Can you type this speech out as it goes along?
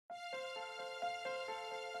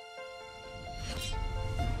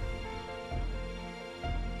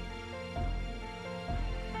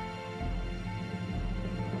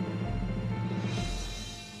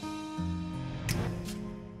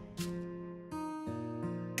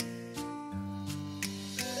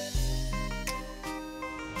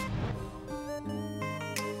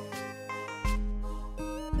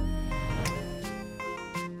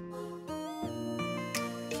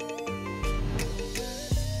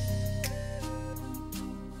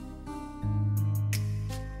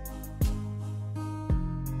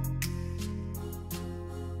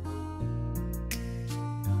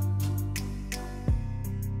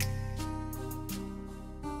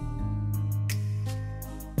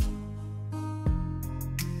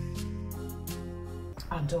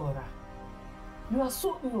Adora, you are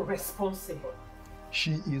so irresponsible.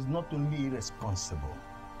 She is not only irresponsible,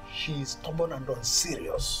 she is stubborn and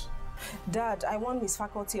unserious. Dad, I won Miss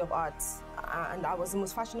Faculty of Arts, and I was the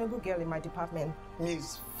most fashionable girl in my department.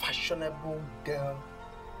 Miss Fashionable Girl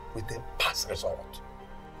with a pass result.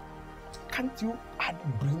 Can't you add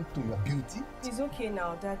brain to your beauty? It's okay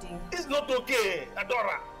now, Daddy. It's not okay,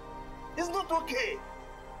 Adora. It's not okay.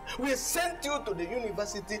 We sent you to the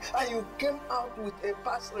university and you came out with a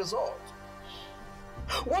pass result.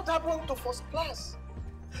 What happened to first class,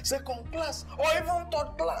 second class, or even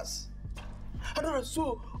third class? Adora,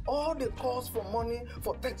 so all the calls for money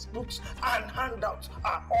for textbooks and handouts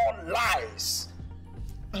are all lies.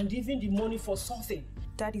 And even the money for something.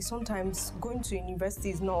 Daddy, sometimes going to university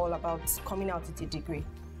is not all about coming out with a degree.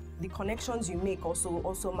 The connections you make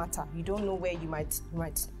also matter. You don't know where you might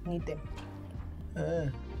need them.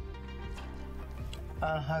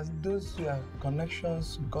 Has those your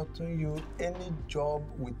connections gotten you any job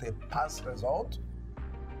with a pass result?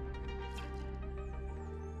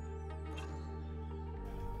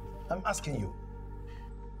 I'm asking you.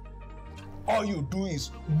 All you do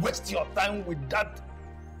is waste your time with that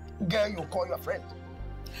girl you call your friend.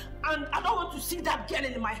 And I don't want to see that girl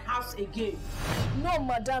in my house again. No,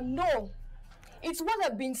 madam, no. It's what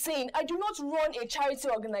I've been saying. I do not run a charity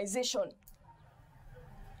organization.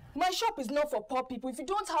 My shop is not for poor people. If you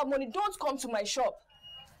don't have money, don't come to my shop.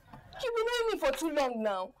 You've been knowing me for too long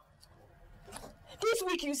now. This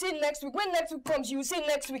week you say next week. When next week comes, you say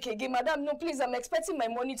next week again. Madam, no, please, I'm expecting my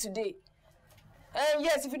money today. And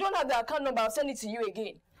yes, if you don't have the account number, I'll send it to you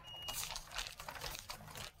again.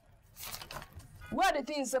 Where are the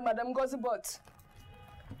things, Madam Gozibot?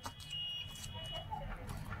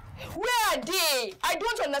 Where are they? I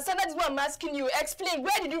don't understand. That is what I'm asking you. Explain.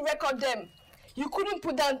 Where did you record them? You couldn't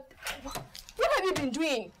put down... What have you been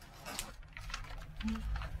doing?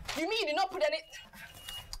 You mean you did not put any...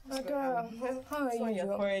 Madam, how are you?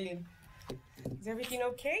 You're quarreling. Is everything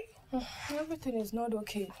okay? Everything is not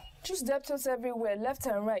okay. Just debtors everywhere, left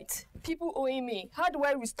and right. People owing me. How do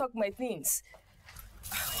I restock my things?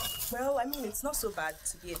 Well, I mean, it's not so bad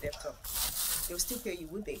to be a debtor. They'll still pay you,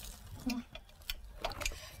 would they?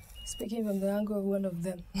 Speaking from the angle of one of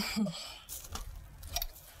them.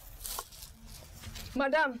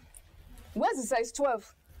 Madam, where's the size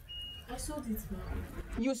 12? I sold it, ma'am.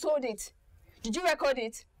 You sold it? Did you record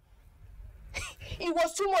it? It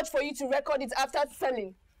was too much for you to record it after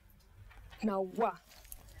selling. Now what?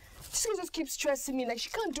 This girl just keeps stressing me like she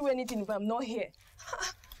can't do anything if I'm not here.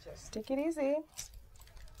 Just take it easy.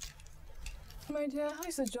 My dear, how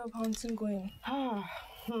is the job hunting going?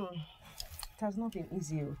 It has not been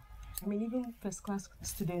easy. I mean, even first-class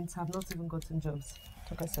students have not even gotten jobs.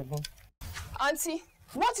 Took us a go. Auntie,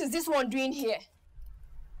 what is this one doing here?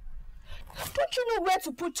 Don't you know where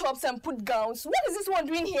to put tops and put gowns? What is this one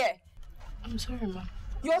doing here? I'm sorry, ma.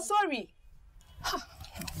 You're sorry?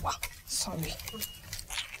 Wow, sorry.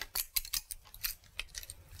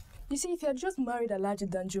 You see, if you had just married Alhaji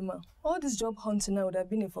Danjuma, all this job hunting now would have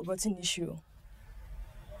been a forgotten issue.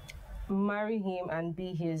 Marry him and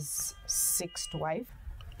be his sixth wife?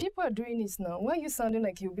 People are doing it now. Why are you sounding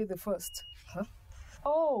like you'll be the first? Huh?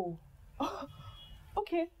 Oh,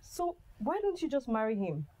 okay. So why don't you just marry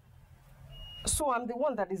him? So I'm the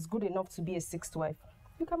one that is good enough to be a sixth wife.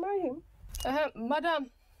 You can marry him. Madam,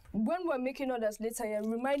 when we're making orders later, yeah,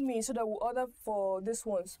 remind me so that we'll order for these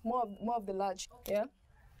ones. More of the large, yeah?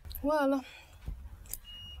 Well,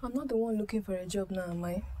 I'm not the one looking for a job now, am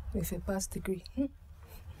I? With a past degree.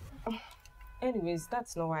 Anyways,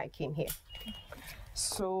 that's not why I came here.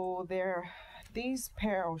 So there are these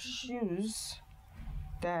pair of shoes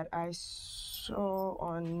that I saw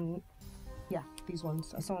on, these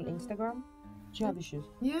ones I saw on Instagram. Do you have the shoes?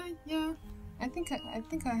 Yeah. I think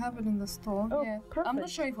I have it in the store. Oh, yeah. perfect. I'm not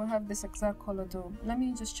sure if we'll have this exact color though. Let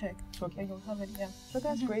me just check. Okay. You'll have it, yeah. But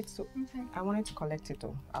that's great. So Okay. I wanted to collect it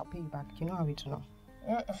though. I'll pay you back. You know how we do now.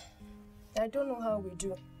 I don't know how we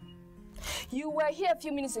do. You were here a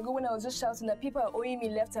few minutes ago when I was just shouting that people are owing me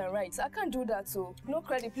left and right. I can't do that, so no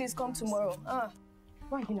credit, please come tomorrow.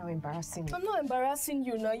 Why are you now embarrassing me? I'm not embarrassing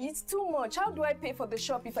you now. It's too much. How do I pay for the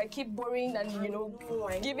shop if I keep borrowing and,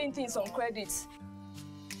 giving things on credit?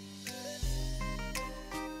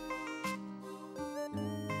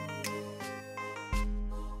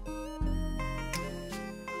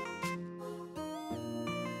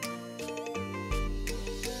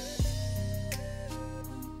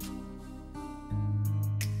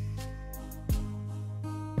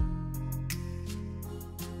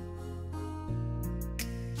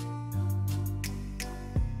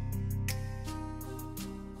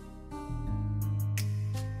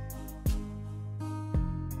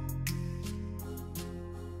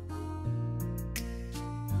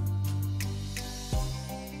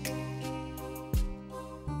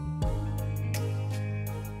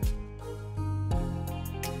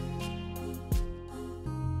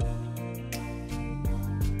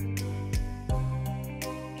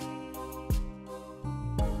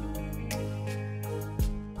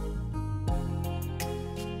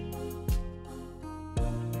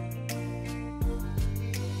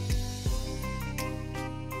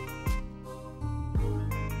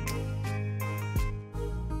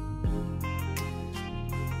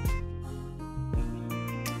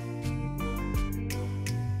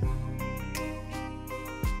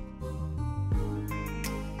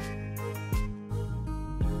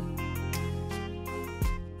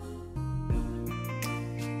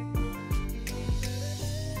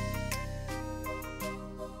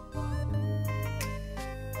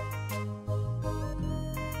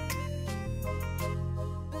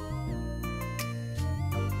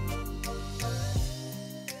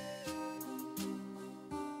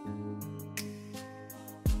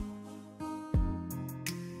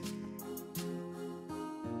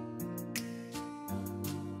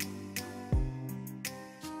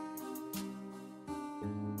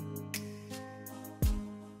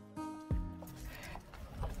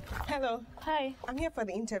 Hello. Hi. I'm here for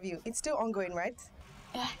the interview. It's still ongoing, right?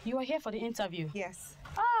 You are here for the interview? Yes.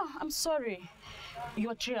 Ah, I'm sorry.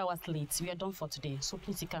 You're 3 hours late. We are done for today, so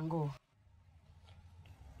please you can go.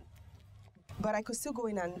 But I could still go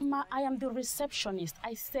in and... Ma, I am the receptionist.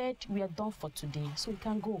 I said we are done for today, so you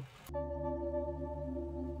can go.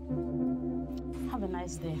 Have a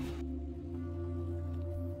nice day.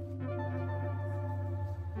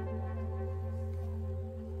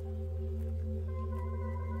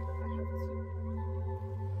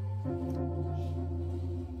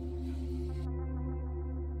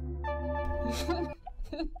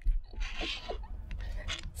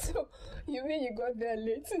 So, you mean you got there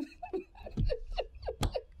late? I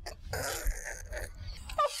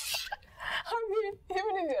mean,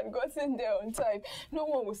 even if you had gotten there on time, no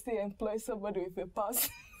one would still employ somebody with a pass.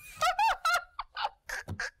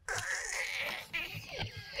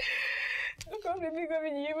 Look how baby,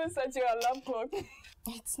 you even set your alarm clock.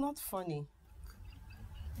 It's not funny.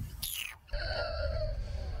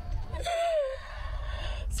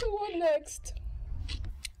 So what next?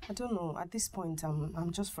 I don't know. At this point,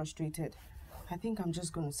 I'm just frustrated. I think I'm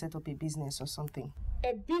just going to set up a business or something.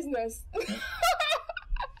 A business?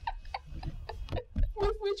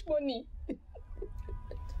 With which money?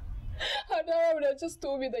 Adara would have just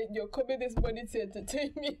told me that you're coming this morning to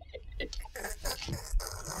entertain me.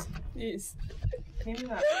 Yes. Maybe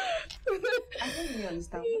not. I don't really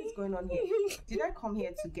understand what is going on here. Did I come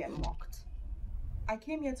here to get mocked? I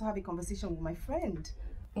came here to have a conversation with my friend.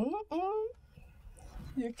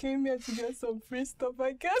 You came here to get some free stuff,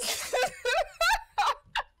 I guess.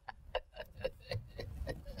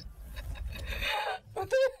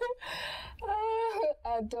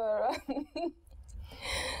 Adora.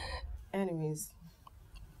 Anyways,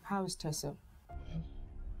 how is Tessa?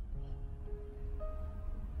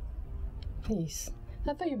 Please.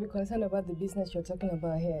 I thought you'd be concerned about the business you're talking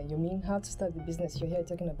about here. You mean how to start the business you're here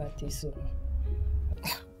talking about Teso?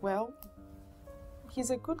 Well, he's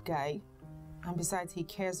a good guy. And besides, he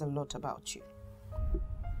cares a lot about you.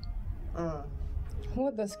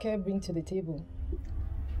 What does care bring to the table?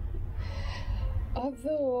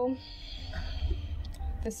 Although,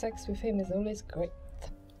 the sex with him is always great.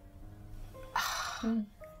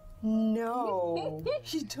 No,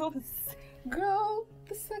 you don't. Girl,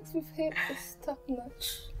 the sex with him is top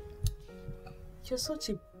notch. You're such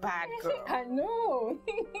a bad girl. I know.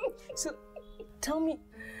 So, tell me,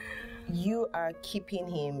 you are keeping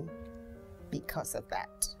him because of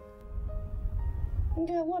that?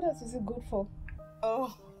 Yeah, what else is it good for?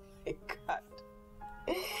 Oh my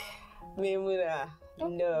God. Memuna,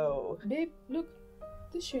 no. Babe, look,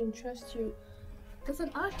 this should interest you. There's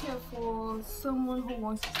an art here for someone who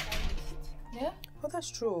wants to stylist. Yeah? Oh, that's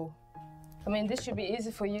true. I mean, this should be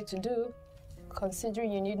easy for you to do,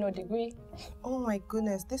 considering you need no degree. Oh my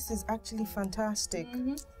goodness, this is actually fantastic.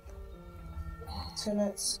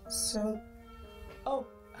 So, oh,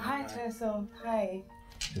 hi Tessa. Hi.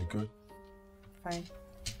 You good? Fine.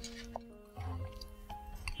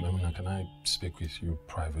 Memuna, can I speak with you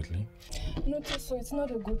privately? No, so it's not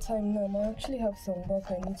a good time now. I actually have some work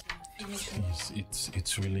I need to finish. Please,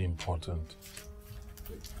 it's really important.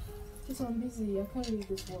 Just I'm busy. I can't leave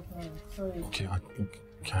this work now. Sorry. Okay,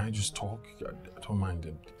 can I just talk? I don't mind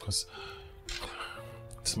it because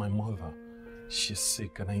it's my mother. She's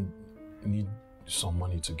sick and I need some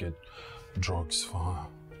money to get drugs for her.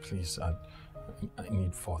 Please, I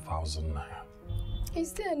need 4,000 naira.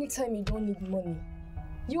 Is there any time you don't need money?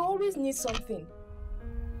 You always need something.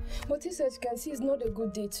 But this, as you can see, it's not a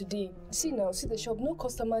good day today. See now, see the shop, no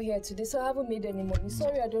customer here today, so I haven't made any money.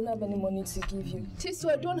 Sorry, I don't have any money to give you.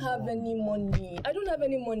 Tiso, I don't have any money. I don't have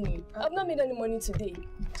any money. I've not made any money today.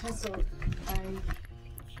 Tiso,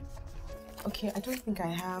 okay, I don't think I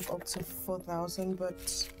have up to 4,000,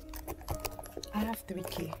 but I have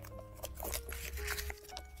 3K.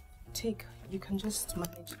 You can just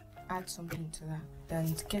manage, add something to that,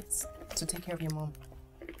 then get to take care of your mom.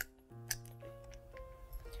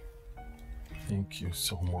 Thank you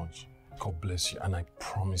so much. God bless you, and I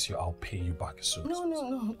promise you I'll pay you back soon.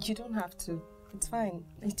 No, you don't have to. It's fine.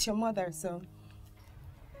 It's your mother, so.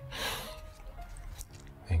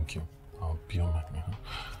 Thank you. I'll be on my way.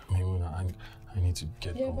 Memuna, I need to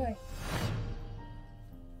get Yeah, home. bye.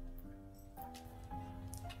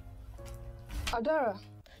 Adara,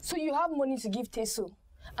 so you have money to give Teso,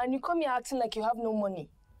 and you come here acting like you have no money.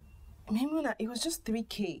 Memuna, it was just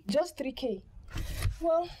 3K. Just 3K.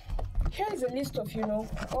 Well, here is a list of,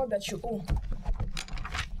 all that you owe.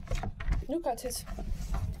 Look at it.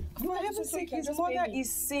 For heaven's sake, his mother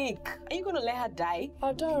is sick. Are you going to let her die?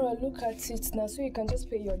 Adara, look at it now, so you can just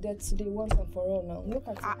pay your debt today once and for all now. Look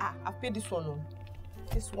at it. I've paid this one.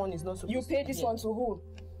 this one is not supposed to. You pay this one to who?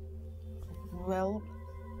 Well,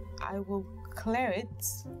 I will clear it.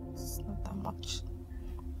 It's not that much.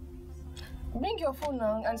 Bring your phone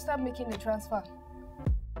now and start making the transfer.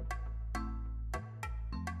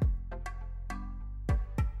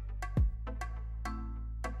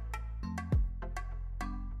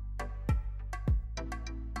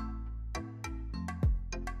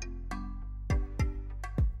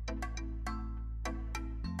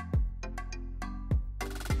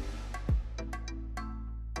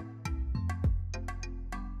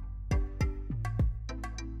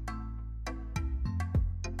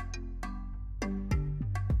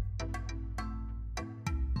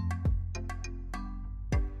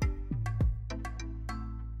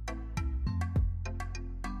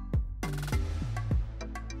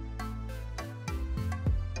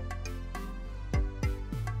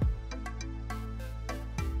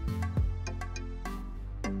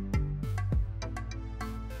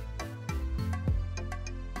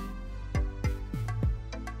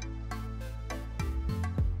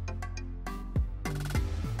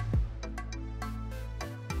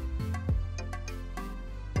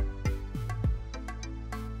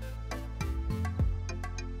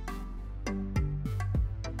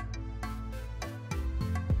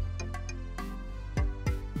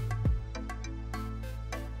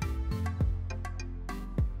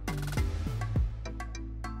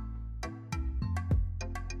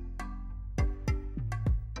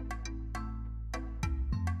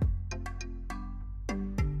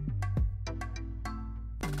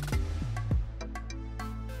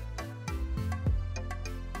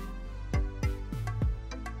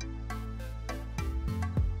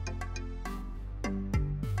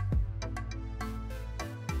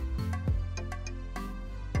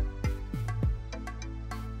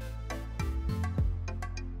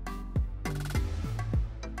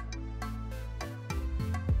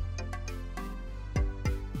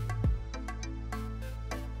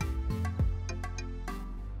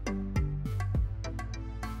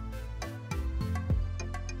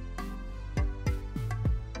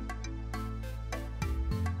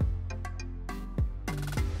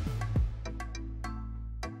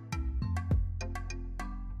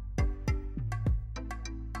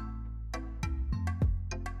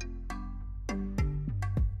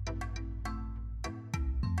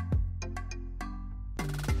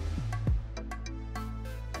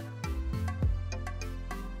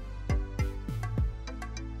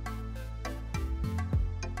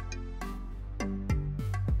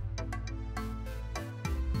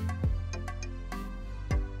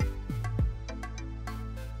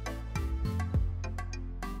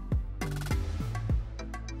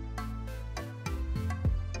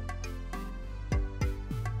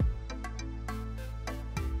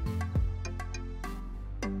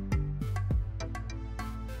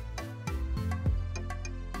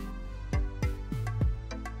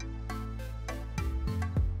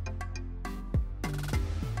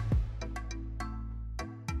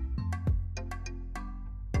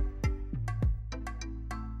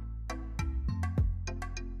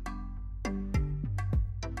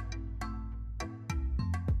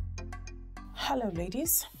 Hello,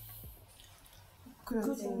 ladies. Good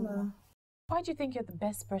evening. Why do you think you're the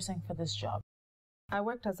best person for this job? I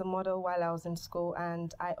worked as a model while I was in school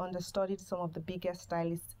and I understudied some of the biggest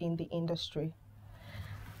stylists in the industry.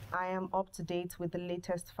 I am up to date with the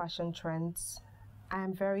latest fashion trends. I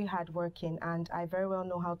am very hardworking and I very well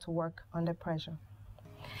know how to work under pressure.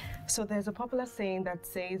 So there's a popular saying that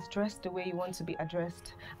says, dress the way you want to be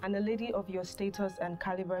addressed, and a lady of your status and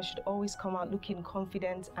caliber should always come out looking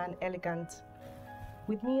confident and elegant.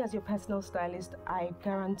 With me as your personal stylist, I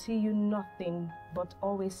guarantee you nothing but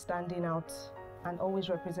always standing out and always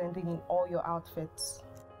representing in all your outfits.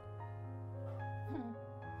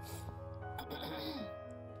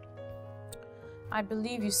 I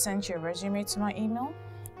believe you sent your resume to my email?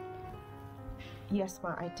 Yes,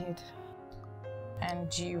 ma, I did.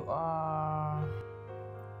 And you are...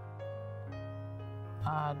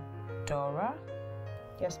 Adora?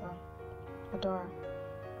 Yes, ma'am. Adora.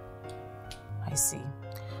 I see.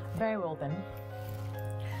 Very well then.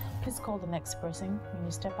 Please call the next person when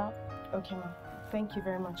you step out. Okay, ma'am. Thank you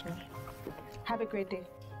very much, ma'am. Have a great day.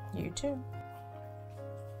 You too.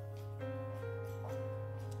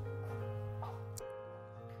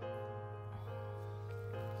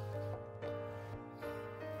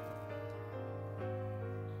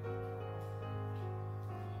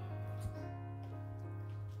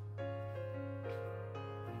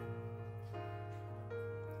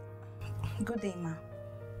 Good day, ma.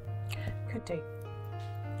 Good day.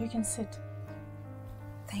 You can sit.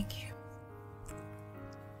 Thank you.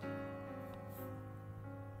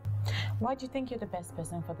 Why do you think you're the best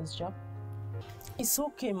person for this job? It's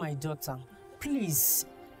okay, my daughter. Please,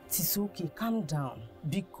 it is okay. Calm down.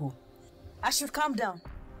 Be cool. I should calm down.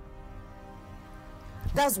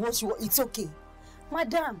 That's what you want. It's okay.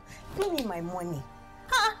 Madam, pay me my money.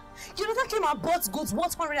 Huh? Your daughter came and bought goods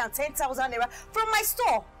worth 110,000 naira from my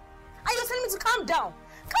store. And you're telling me to calm down.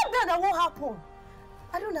 Calm down, that won't happen.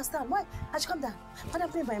 I don't understand. Why? I should calm down.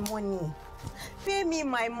 Madam, pay my money. Pay me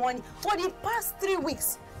my money. For the past 3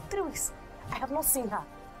 weeks, I have not seen her.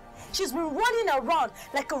 She's been running around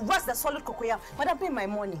like a rat that swallowed cocoyam. Madam, pay my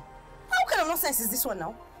money. What kind of nonsense is this one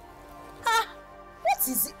now? Huh? What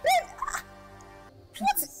is it?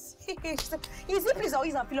 What is it please I'll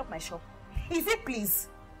use and fill up my shop? Is it please?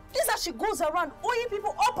 This is how she goes around owing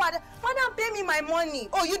people up and Madam, pay me my money.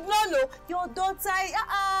 Oh, you don't know? Your daughter,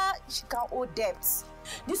 she can't owe debts.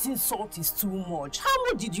 This insult is too much. How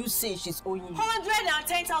much did you say she's owing you?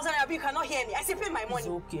 110,000 naira, you cannot hear me. I say pay my money. It's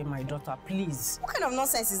okay, my daughter, please. What kind of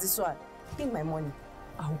nonsense is this one? Pay my money.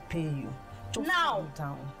 I'll pay you. Just now. Calm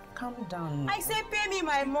down. Calm down. I say pay me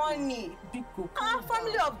my money. Biko,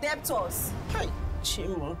 family of debtors. Hi,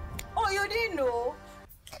 Chimo. Oh, you didn't know?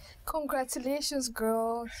 Congratulations,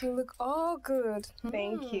 girl. You look all good.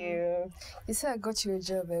 Thank you. You said I got you a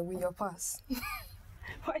job with your pass.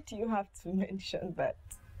 Why do you have to mention that?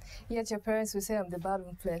 Yet your parents will say I'm the bad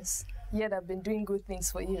influence. Yet I've been doing good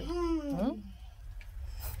things for you.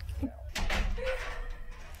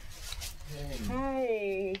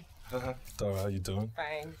 Hi. Dora, how you doing?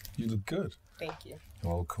 Fine. You look good. Thank you.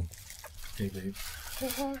 You're welcome. Hey, babe.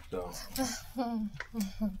 No.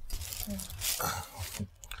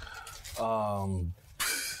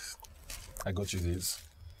 I got you this.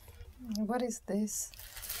 What is this?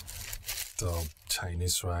 The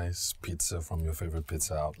Chinese rice pizza from your favorite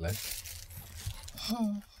pizza outlet.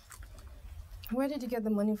 Where did you get the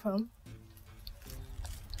money from?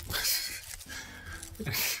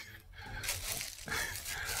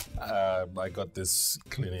 I got this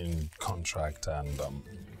cleaning contract and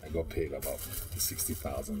I got paid about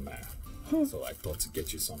 60,000 naira. So I thought to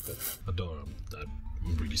get you something. Adora,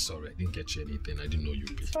 I'm really sorry. I didn't get you anything. I didn't know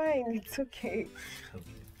you'd be. It's fine. It's okay.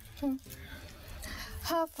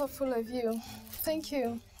 How thoughtful of you. Thank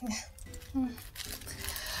you.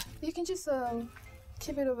 You can just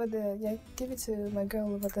keep it over there. Yeah, give it to my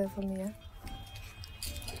girl over there for me, yeah?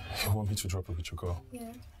 You want me to drop it with your girl?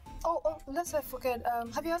 Yeah. Oh, let's not forget.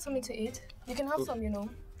 Have you had something to eat? You can have some, you know.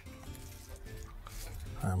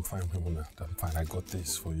 I'm fine, Mimuna. I'm fine. I got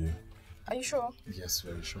this for you. Are you sure? Yes,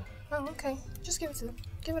 very sure. Oh, okay. Just give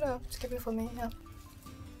it up. Just give it for me, yeah.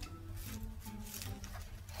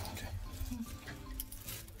 Okay.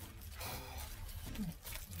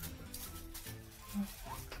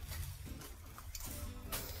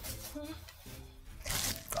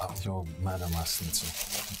 Your madam asked me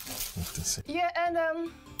to say. Yeah, and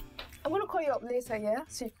I'm gonna call you up later, yeah?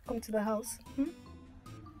 So you can come to the house.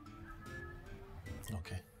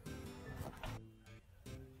 Okay.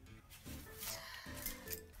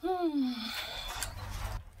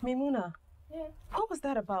 Mimuna. Yeah. What was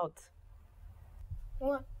that about?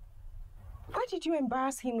 What? Why did you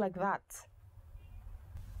embarrass him like that?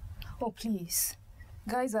 Oh, please.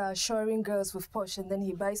 Guys are assuring girls with posh and then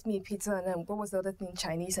he buys me a pizza and then what was the other thing?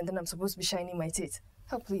 Chinese, and then I'm supposed to be shining my teeth.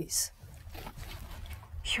 Oh, please.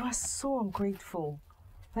 You are so ungrateful.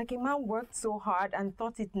 Like a man worked so hard and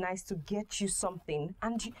thought it nice to get you something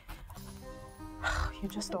and you... You're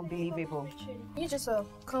just unbelievable. You just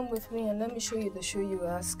come with me and let me show you the shoe you were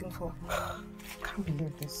asking for. I can't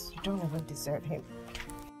believe this. You don't even deserve him.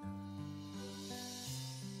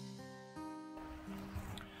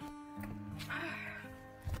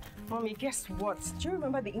 Mommy, guess what? Do you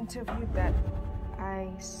remember the interview that I...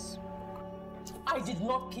 I did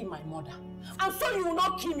not kill my mother. And so you will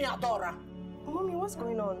not kill me, Adora. Mommy, what's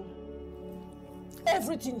going on?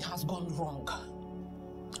 Everything has gone wrong.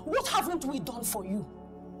 What haven't we done for you?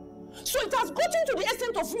 So it has gotten to the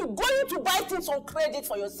extent of you going to buy things on credit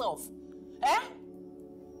for yourself. Eh?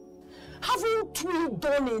 Haven't we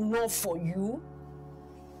done enough for you?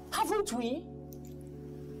 Haven't we?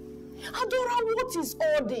 Adora, what is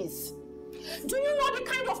all this? Do you know the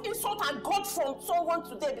kind of insult I got from someone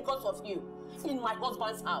today because of you in my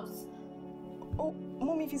husband's house? Oh,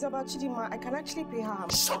 Mommy, if it's about Chidima, I can actually pay her.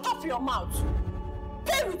 Shut up your mouth!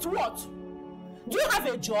 Pay with what? Do you have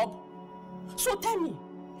a job? So tell me,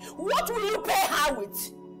 what will you pay her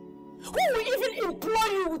with? Who will even employ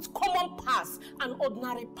you with common pass and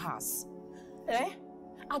ordinary pass? Eh?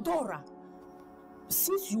 Adora,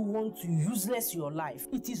 since you want to useless your life,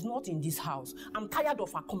 it is not in this house. I'm tired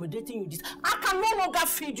of accommodating you in this. I can no longer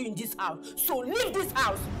feed you in this house. So leave this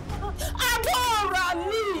house. Adora,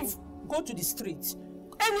 leave. go to the street.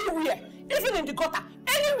 Anywhere, even in the gutter,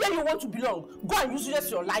 anywhere you want to belong, go and use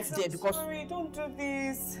your life there because... Sorry, don't do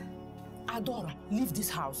this. Adora, leave this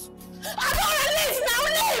house. Adora, leave now,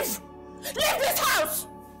 leave! Leave this house!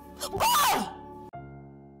 Go!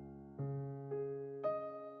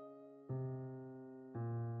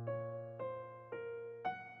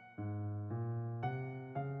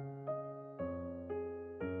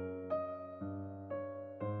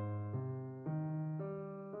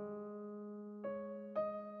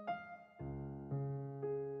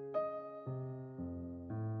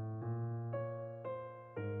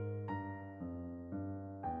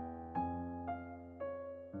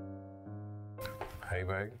 Hey,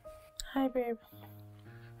 babe. Hi, babe.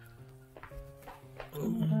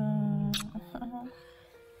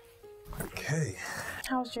 Okay.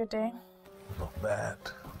 How's your day? Not bad.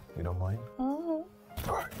 You don't mind? All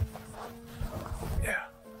right. Yeah.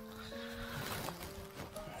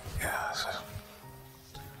 Yeah.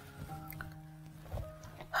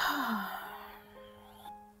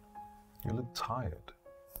 You look tired.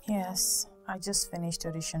 Yes, I just finished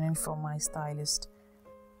auditioning for my stylist.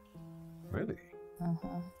 Really?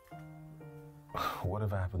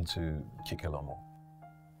 Whatever happened to Kikelamo?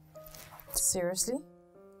 Seriously?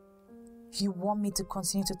 You want me to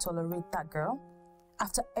continue to tolerate that girl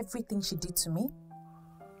after everything she did to me?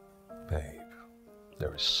 Babe,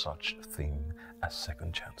 there is such a thing as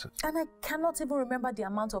second chances. And I cannot even remember the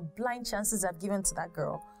amount of blind chances I've given to that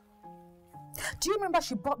girl. Do you remember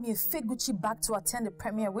she bought me a fake Gucci bag to attend the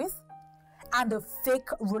premiere with? And a fake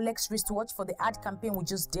Rolex wristwatch for the ad campaign we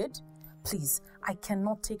just did? Please, I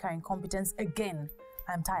cannot take her incompetence again.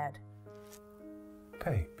 I'm tired.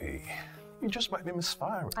 Baby, you just might be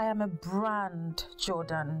misfiring. I am a brand,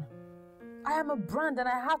 Jordan. I am a brand and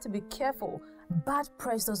I have to be careful. Bad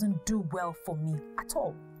press doesn't do well for me at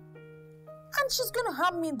all. And she's going to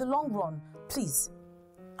harm me in the long run. Please,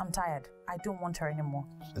 I'm tired. I don't want her anymore.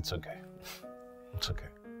 It's okay. It's okay.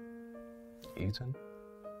 Eaten?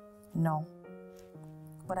 No.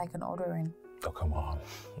 But I can order in. Oh, come on.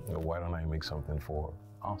 Why don't I make something for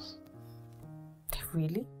us?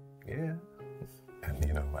 Really? Yeah. And,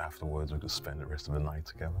 you know, afterwards we could spend the rest of the night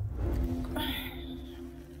together.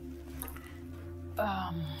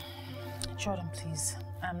 Jordan, please.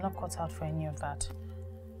 I'm not cut out for any of that.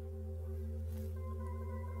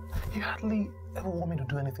 You hardly ever want me to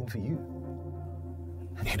do anything for you.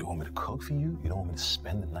 You don't want me to cook for you? You don't want me to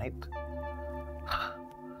spend the night?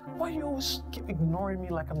 Why do you always keep ignoring me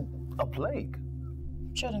like I'm a plague?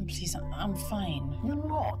 Jordan, please, I'm fine. You're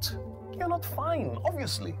not. You're not fine,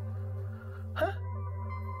 obviously. Huh?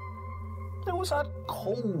 It was that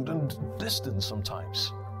cold and distant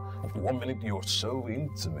sometimes. 1 minute you're so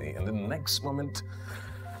into me, and the next moment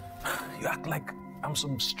you act like I'm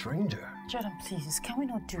some stranger. Jordan, please, can we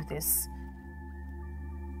not do this?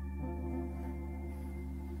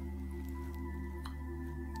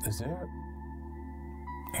 Is there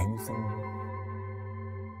anything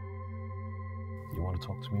you want to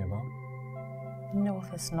talk to me about? No,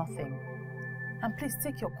 there's nothing. And please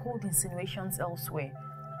take your cold insinuations elsewhere.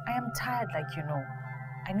 I am tired, like you know.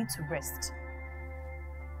 I need to rest.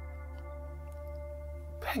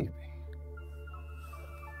 Baby.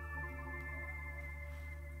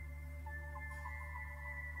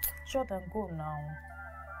 Jordan, go now.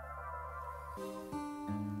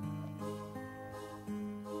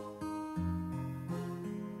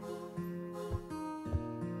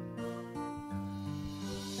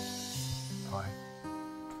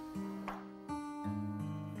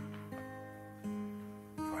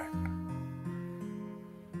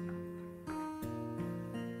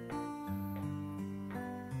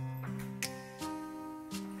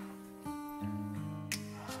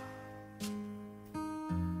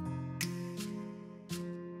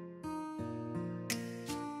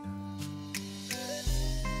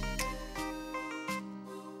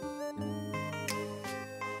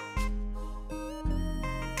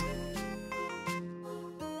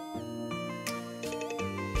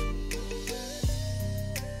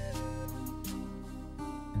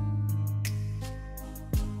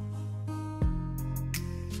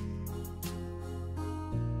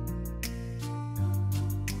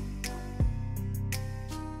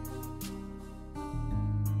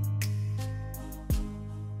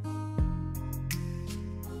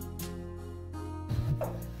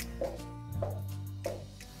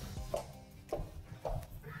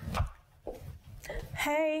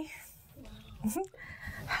 Hey,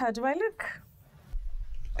 how do I look?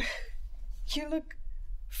 You look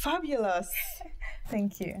fabulous.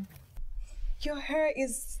 Thank you. Your hair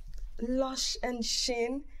is lush and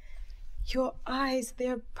sheen. Your eyes,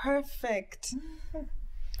 they're perfect.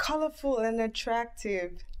 colorful and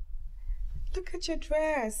attractive. Look at your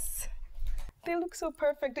dress. They look so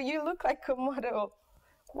perfect. You look like a model.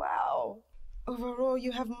 Wow. Overall,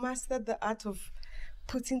 you have mastered the art of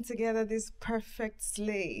putting together this perfect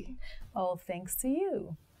sleigh. All thanks to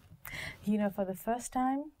you. You know, for the first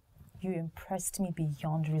time, you impressed me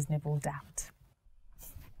beyond reasonable doubt.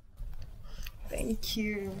 Thank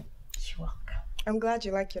you. You're welcome. I'm glad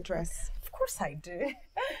you like your dress. Of course I do.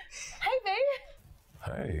 Hey, babe.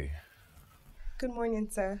 Hey. Good morning,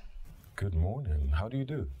 sir. Good morning. How do you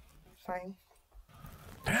do? Fine.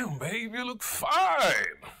 Damn, babe, you look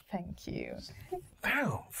fine. Thank you.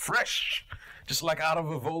 Damn, fresh. Just like out of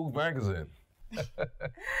a Vogue magazine.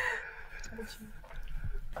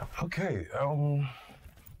 Okay,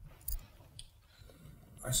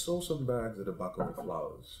 I saw some bags at the back of the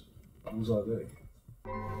flowers. Whose are they?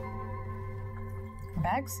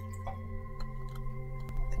 Bags?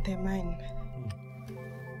 They're mine.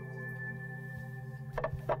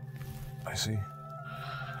 I see.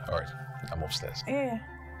 All right, I'm upstairs. Yeah.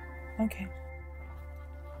 Okay.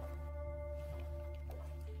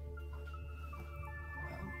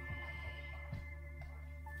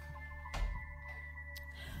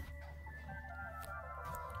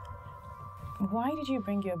 Why did you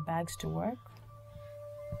bring your bags to work?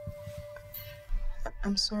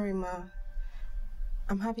 I'm sorry, Ma.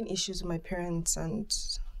 I'm having issues with my parents and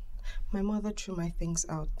my mother threw my things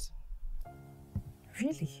out.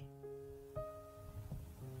 Really?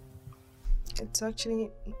 It's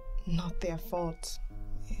actually not their fault.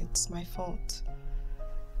 It's my fault.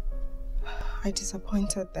 I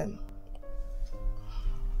disappointed them.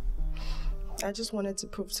 I just wanted to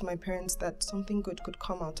prove to my parents that something good could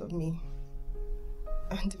come out of me.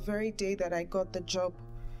 And the very day that I got the job,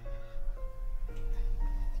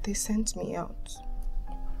 they sent me out.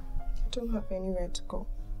 I don't have anywhere to go.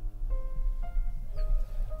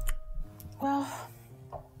 Well,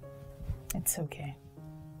 it's okay.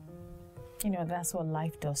 You know, that's what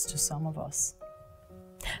life does to some of us.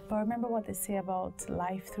 But remember what they say about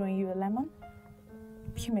life throwing you a lemon?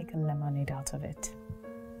 You make a lemonade out of it.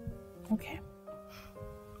 Okay?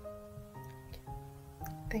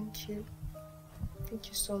 Thank you. Thank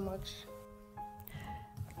you so much.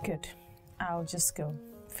 Good. I'll just go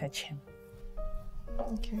fetch him.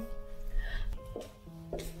 Okay.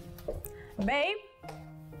 Babe?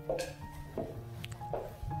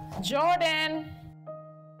 Jordan?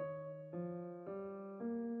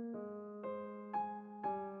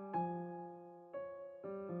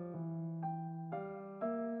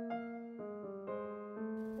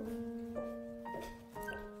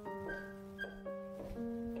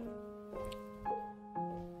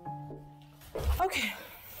 Okay.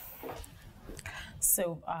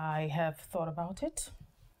 So I have thought about it.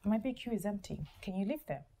 My BQ is empty. Can you live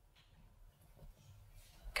there?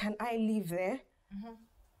 Can I live there?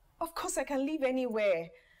 Of course I can live anywhere.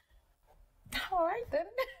 All right then.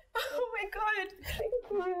 Oh my God. Thank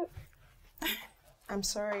you. I'm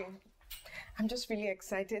sorry. I'm just really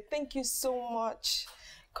excited. Thank you so much.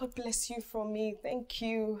 God bless you for me. Thank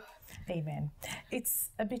you. Amen. It's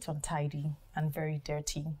a bit untidy and very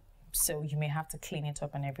dirty, so you may have to clean it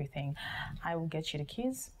up and everything. I will get you the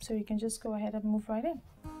keys so you can just go ahead and move right in.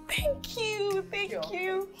 Thank you. Thank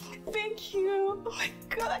you. Thank you. Oh my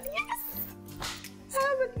God, yes. I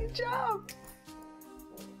have a new job.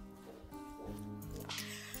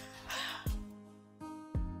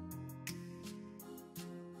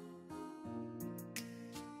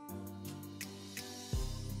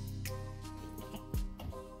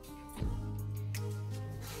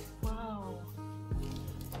 Wow.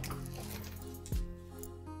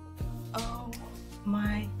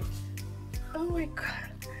 Oh my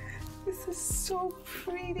God. This is so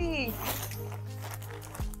pretty.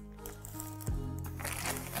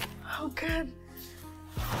 Oh God.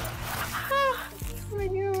 Ah, it's my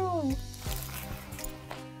new room.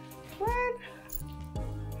 What?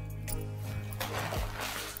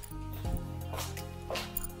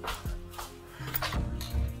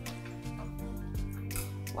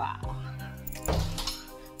 Wow.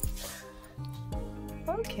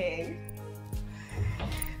 Okay.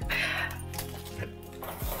 I'm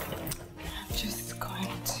just going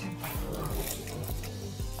to...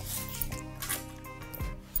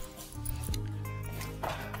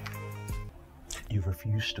 You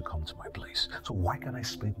refused to come to my place, so why can't I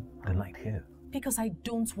spend the night here? Because I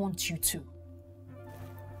don't want you to.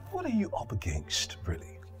 What are you up against,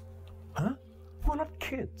 really? Huh? We're not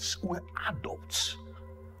kids, we're adults.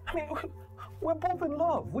 I mean, we're both in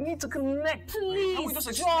love. We need to connect. Please,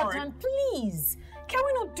 Jordan, please. Can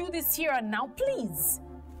we not do this here and now, please?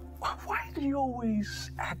 Why do you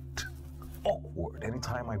always act awkward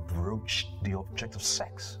anytime I broach the object of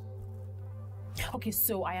sex. Okay,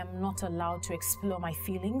 so I am not allowed to explore my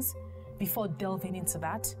feelings before delving into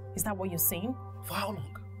that? Is that what you're saying? For how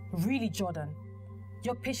long? Really, Jordan?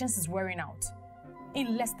 Your patience is wearing out.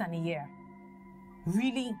 In less than a year.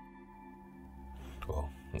 Really? Well,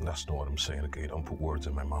 that's not what I'm saying, okay? Don't put words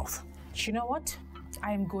in my mouth. You know what?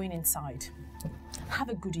 I am going inside. Have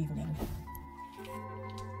a good evening.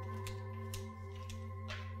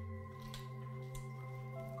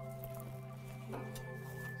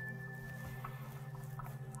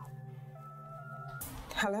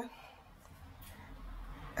 Hello?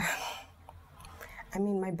 I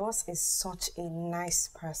mean, my boss is such a nice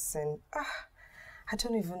person. I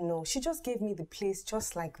don't even know. She just gave me the place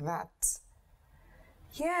just like that.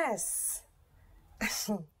 Yes.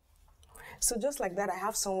 So just like that, I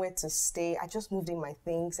have somewhere to stay. I just moved in my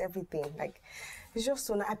things, everything. Like, it's just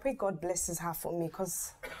so nice. I pray God blesses her for me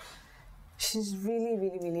because she's really,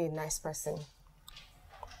 really, really a nice person.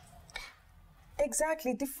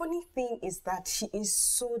 Exactly. The funny thing is that she is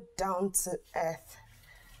so down to earth.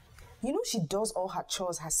 You know, she does all her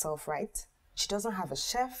chores herself, right? She doesn't have a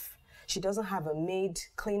chef. She doesn't have a maid,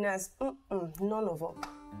 cleaners. None of them.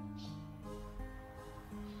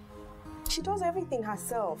 She does everything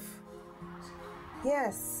herself.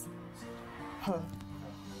 Yes. I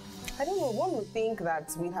don't know. One would think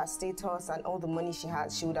that with her status and all the money she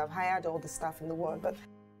has, she would have hired all the staff in the world, but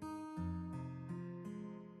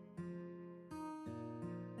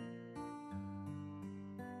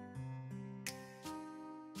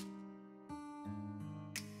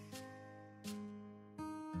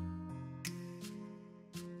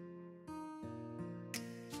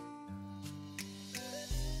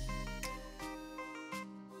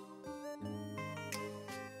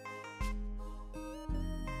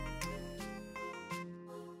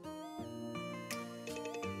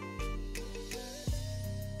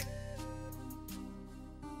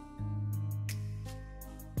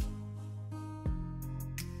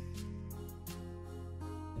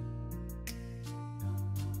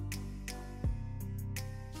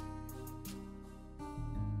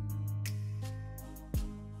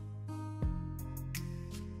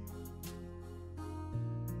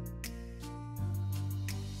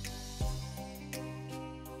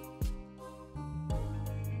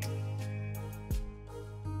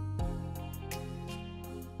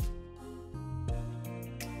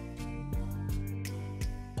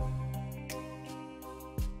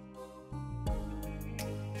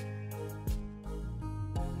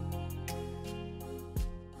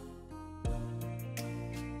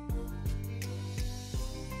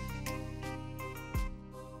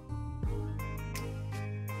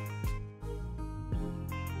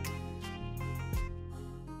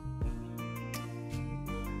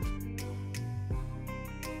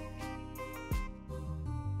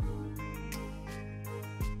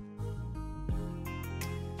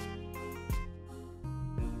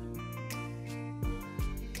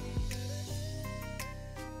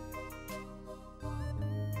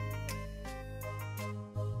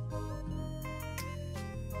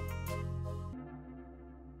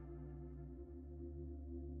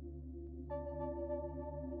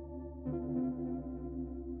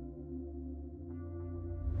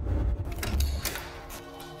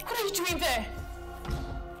doing there?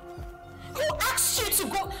 Who asked you to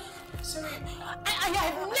go? Sorry. I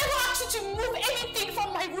have never asked you to move anything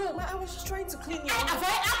from my room. I was just trying to clean your room. Have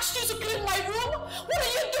I asked you to clean my room? What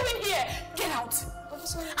are you doing here? Get out. I'm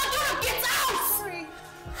sorry. Adora, get out! Sorry.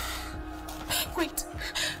 Wait.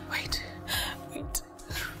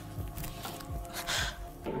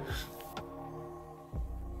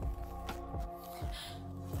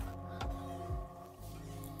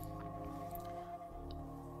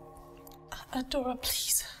 Adora,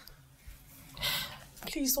 please.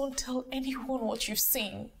 Please don't tell anyone what you've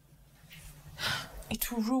seen.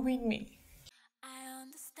 It will ruin me.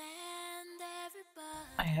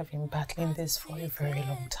 I have been battling this for a very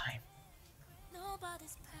long time.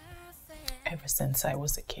 Ever since I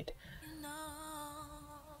was a kid.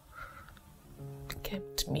 It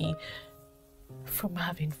kept me from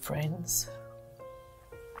having friends.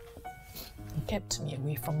 It kept me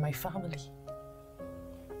away from my family.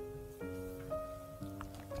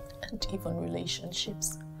 And even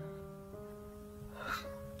relationships.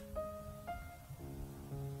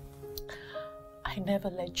 I never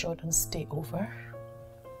let Jordan stay over.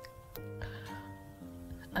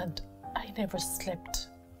 And I never slept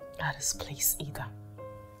at his place either.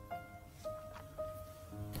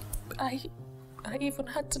 I even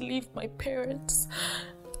had to leave my parents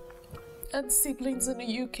and siblings in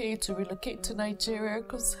the UK to relocate to Nigeria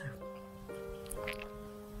because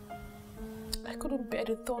couldn't bear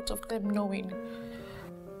the thought of them knowing.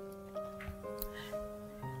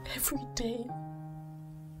 Every day,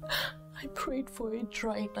 I prayed for a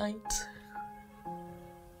dry night,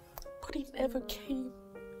 but it never came.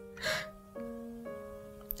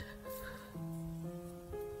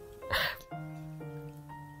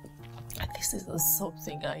 This isn't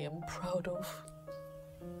something I am proud of.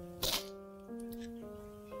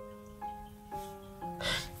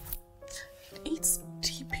 It eats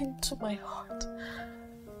deep into my heart.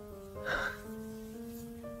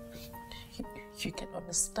 You can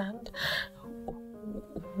understand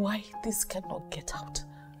why this cannot get out.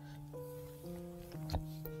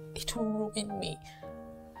 It will ruin me.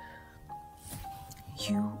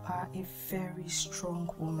 You are a very strong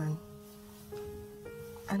woman.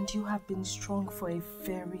 And you have been strong for a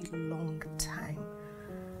very long time.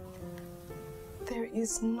 There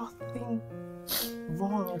is nothing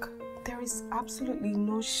wrong. There is absolutely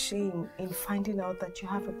no shame in finding out that you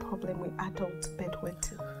have a problem with adult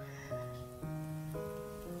bedwetting.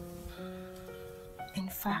 In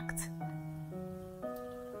fact,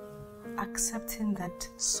 accepting that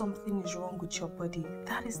something is wrong with your body,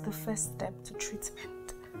 that is the first step to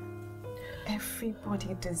treatment.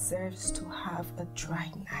 Everybody deserves to have a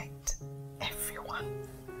dry night. Everyone.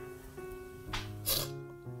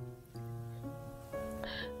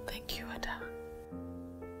 Thank you, Ada.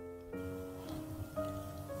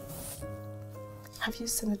 Have you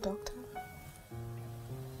seen a doctor?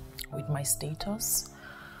 With my status?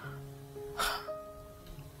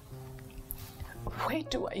 Where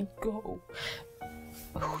do I go?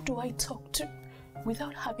 Who do I talk to?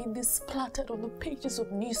 Without having this splattered on the pages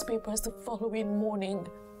of newspapers the following morning,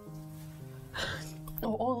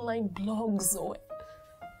 or online blogs, or...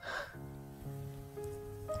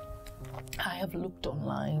 I have looked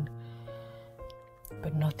online,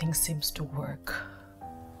 but nothing seems to work.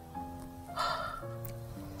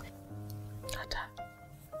 Ada,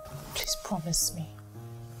 please promise me.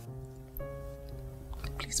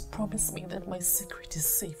 Please promise me that my secret is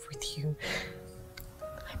safe with you.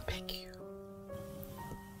 I beg you.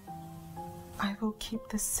 I will keep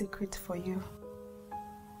this secret for you.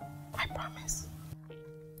 I promise.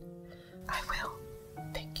 I will.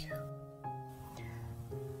 Thank you.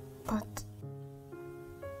 But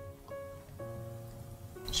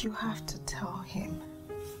you have to tell him.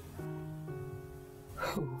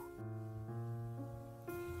 Who?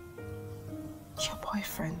 Your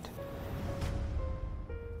boyfriend.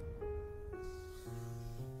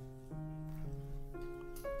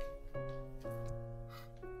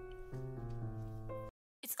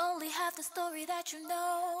 Only half the story that you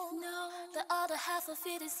know. The other half of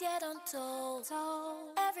it is yet untold.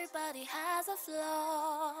 Everybody has a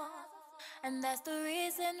flaw, and that's the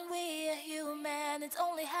reason we are human. It's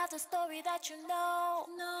only half the story that you know.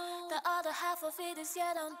 The other half of it is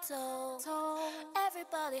yet untold.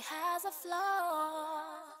 Everybody has a flaw.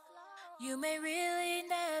 You may really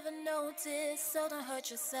never notice, so don't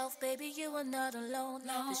hurt yourself, baby, you are not alone.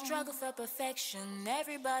 The struggle for perfection,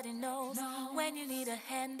 everybody knows. When you need a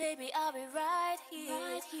hand, baby, I'll be right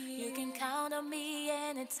here. You can count on me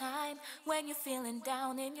anytime. When you're feeling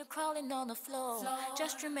down and you're crawling on the floor,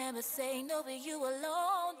 just remember saying, no, but you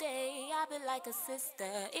alone, day. I'll be like a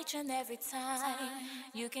sister each and every time.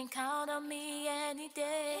 You can count on me any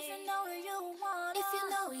day. If you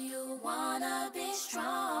know you wanna be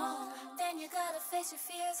strong, then you gotta face your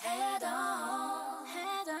fears head on,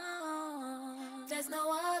 head on. There's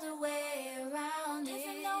no other way around it. If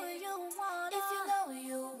you know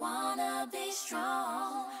you wanna be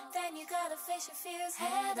strong, then you gotta face your fears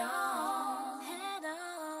head on, head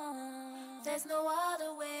on. There's no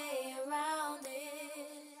other way around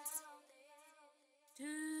it.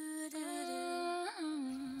 Do, do, do.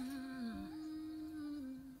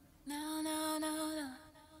 No, no, no, no.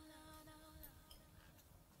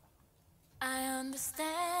 I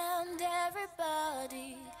understand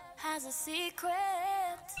everybody has a secret.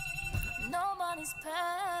 Nobody's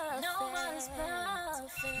perfect. Nobody's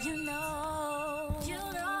perfect. You know.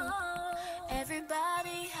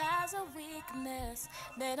 Everybody has a weakness.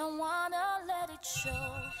 They don't wanna let it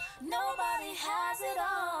show. Nobody has it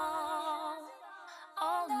all.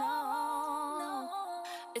 Oh no.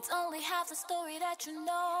 It's only half the story that you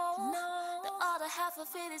know. The other half of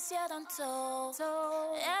it is yet untold.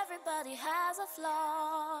 Everybody has a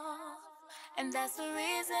flaw, and that's the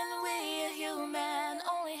reason we are human.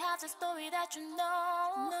 Only half the story that you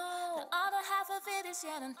know. The other half of it is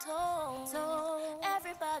yet untold.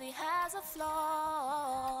 Everybody has a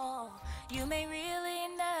flaw. You may really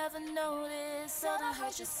never notice, so don't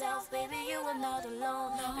hurt yourself, baby, you are not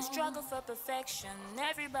alone. The struggle for perfection,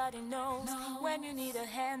 everybody knows. When you need a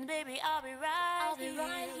hand, baby, I'll be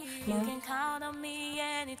right here. You can count on me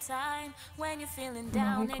anytime. When you're feeling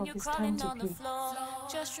down and you're crawling on the floor,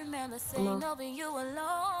 just remember saying, no, be you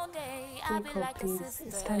alone, day. I'll be like a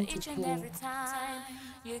sister each and every time.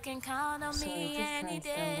 You can count on me any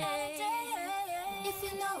day. If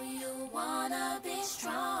you know you wanna be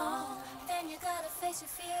strong, then you gotta face your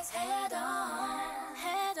fears head on,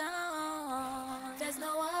 head on. There's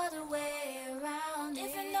no other way around it.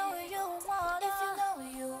 If you know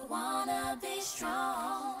you wanna be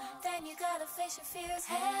strong, then you gotta face your fears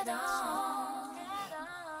head on, head on.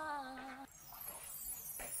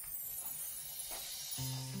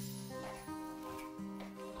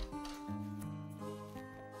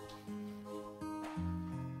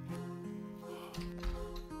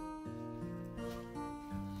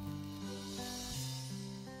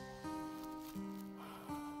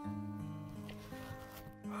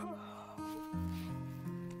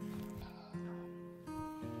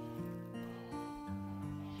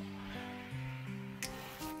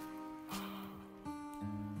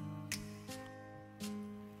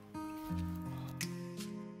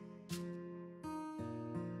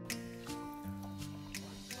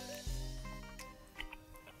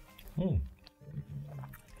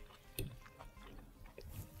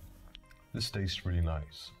 This tastes really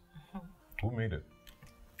nice. Who made it?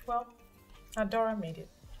 Well, Adora made it.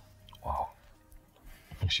 Wow.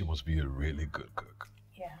 She must be a really good cook.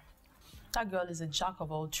 Yeah. That girl is a jack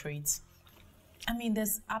of all trades. I mean,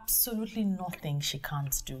 there's absolutely nothing she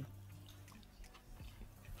can't do.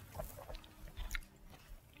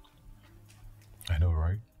 I know,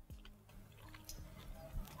 right?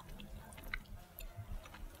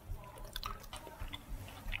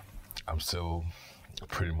 I'm still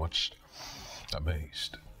pretty much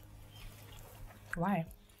amazed. Why?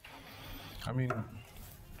 I mean,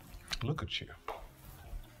 look at you.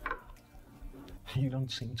 You don't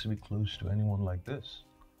seem to be close to anyone like this.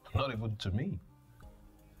 Not even to me.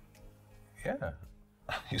 Yeah,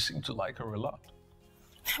 you seem to like her a lot.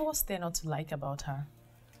 What's there not to like about her?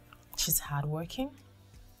 She's hardworking,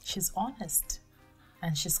 she's honest,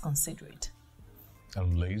 and she's considerate.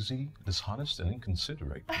 I'm lazy, dishonest, and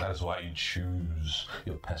inconsiderate. That is why you choose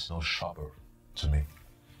your personal shopper to me.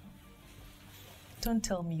 Don't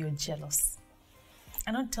tell me you're jealous.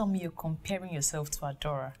 And don't tell me you're comparing yourself to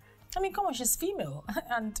Adora. I mean, come on, she's female,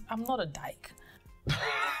 and I'm not a dyke.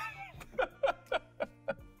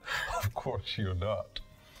 Of course you're not.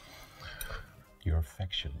 Your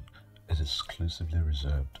affection is exclusively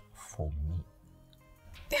reserved for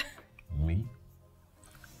me. Me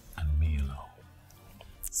and me alone.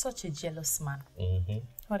 Such a jealous man.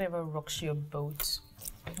 Whatever rocks your boat,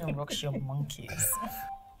 rocks your monkeys.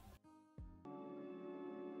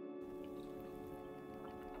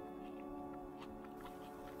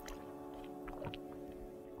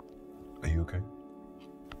 Are you okay?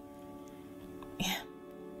 Yeah.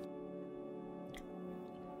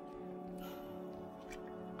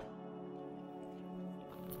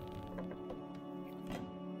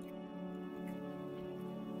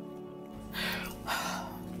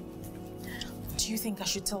 Do you think I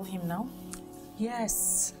should tell him now?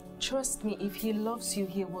 Yes. Trust me, if he loves you,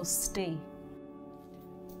 he will stay.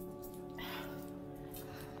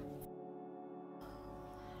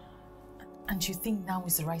 And you think now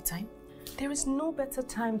is the right time? There is no better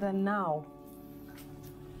time than now.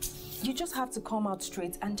 You just have to come out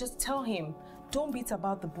straight and just tell him. Don't beat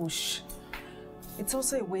about the bush. It's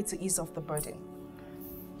also a way to ease off the burden.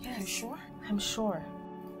 Yes. You sure? I'm sure.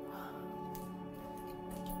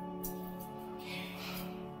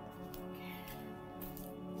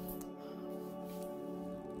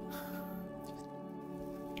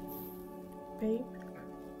 Babe?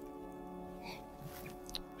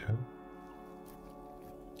 Yeah?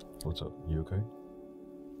 What's up? You okay?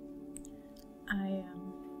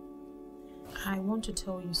 I want to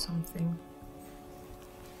tell you something.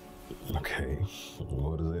 Okay.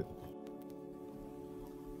 What is it?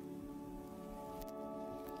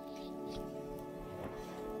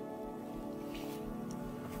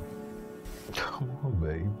 Come on,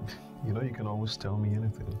 babe. You know you can always tell me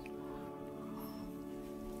anything.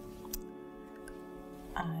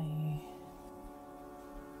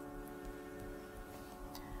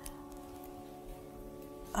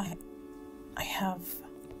 I have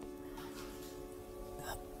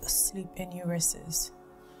sleep enuresis.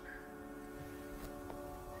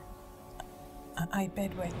 I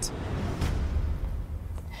bedwet.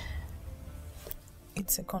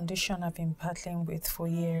 It's a condition I've been battling with for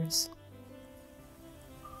years.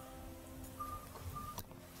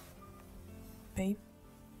 Babe?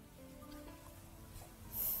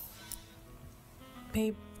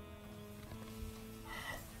 Babe,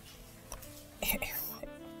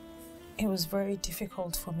 it was very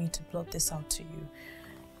difficult for me to blurt this out to you.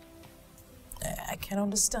 I can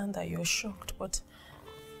understand that you're shocked, but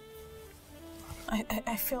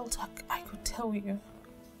I felt I could tell you.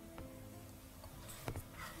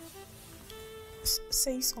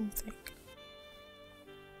 Say something.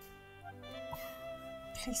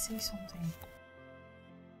 Please say something.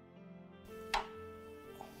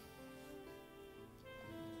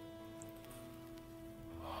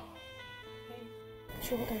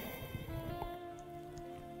 Shoulder.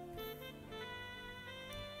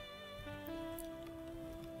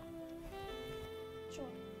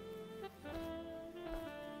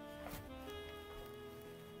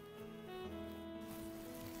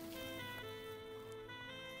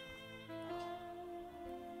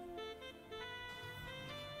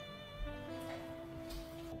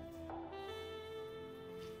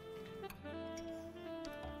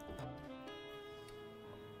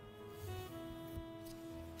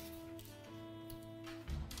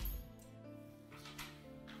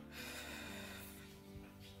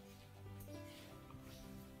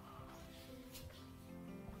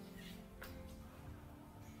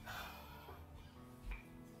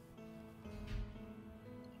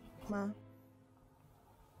 Ma,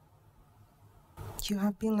 you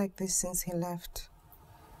have been like this since he left.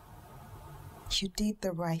 You did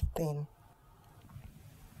the right thing.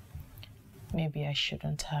 Maybe I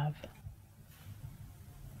shouldn't have.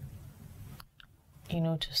 You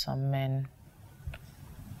know, to some men,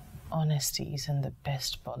 honesty isn't the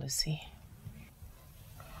best policy.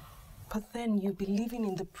 But then you'll be living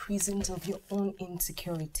in the prisons of your own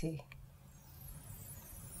insecurity.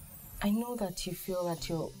 I know that you feel at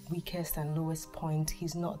your weakest and lowest point,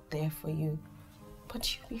 he's not there for you.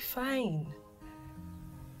 But you'll be fine.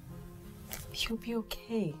 You'll be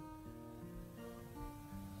okay.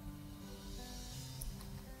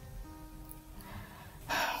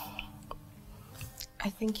 I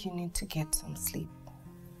think you need to get some sleep.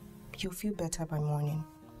 You'll feel better by morning.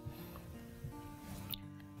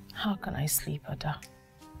 How can I sleep, Ada?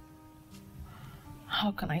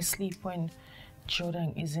 How can I sleep when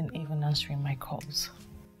Jordan isn't even answering my calls?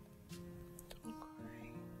 Don't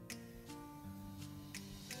cry.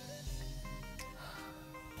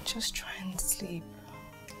 Just try and sleep.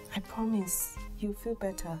 I promise you'll feel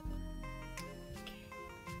better.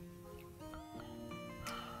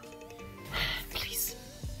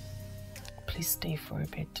 Please stay for a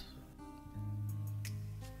bit.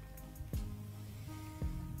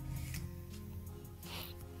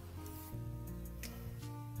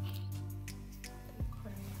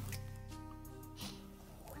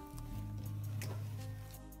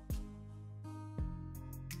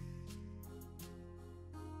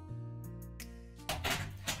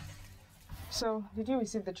 So, did you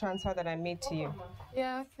receive the transfer that I made to you?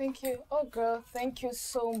 Yeah, thank you. Oh, girl, thank you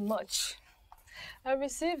so much. I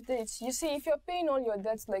received it. You see, if you're paying all your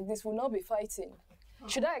debts like this, we'll not be fighting.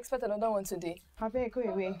 Should I expect another one today? Habe, go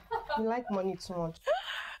away. You like money too much.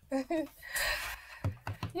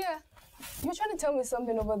 Yeah. You're trying to tell me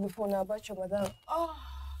something over the phone about your madam. Oh.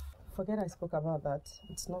 Forget I spoke about that.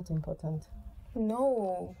 It's not important.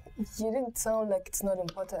 No, you didn't sound like it's not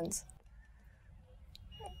important.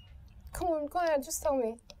 Come on, go ahead, just tell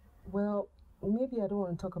me. Well, maybe I don't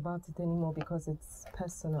want to talk about it anymore because it's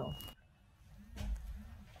personal.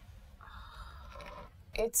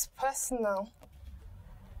 It's personal.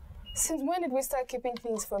 Since when did we start keeping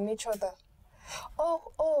things from each other?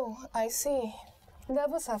 Oh, I see.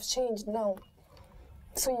 Levels have changed now.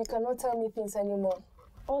 So you cannot tell me things anymore.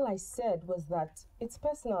 All I said was that it's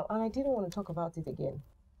personal and I didn't want to talk about it again.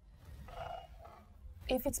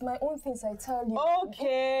 If it's my own things, I tell you.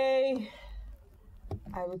 Okay.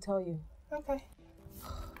 I will tell you. Okay.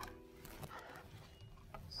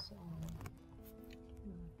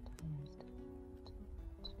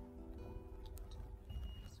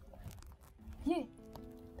 Yeah.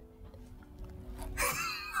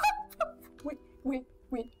 Wait.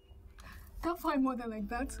 Can't find more than like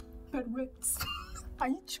that. But wait. Are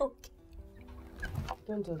you joking?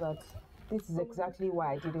 Don't do that. This is exactly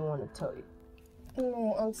why I didn't want to tell you.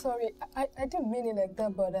 No, I'm sorry. I didn't mean it like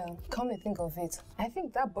that, but come to think of it, I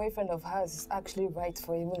think that boyfriend of hers is actually right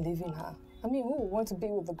for even leaving her. I mean, who would want to be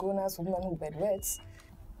with a grown-ass woman who bedwets?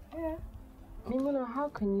 Yeah. Mimuna, how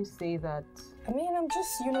can you say that? I mean, I'm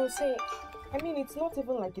just, saying... I mean, it's not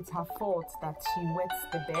even like it's her fault that she wets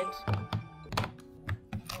the bed.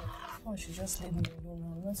 Oh, she just leave me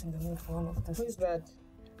alone. I'm not in the mood for all of this. Who is that?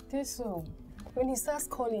 This when he starts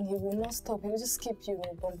calling, he will not stop. He will just keep,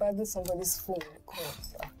 bombarding somebody's phone.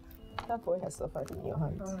 That boy has suffered in your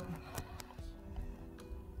hands.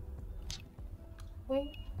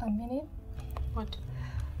 Wait a minute. What?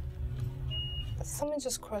 Something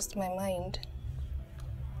just crossed my mind.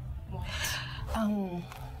 What?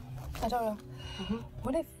 Adora,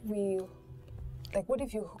 what if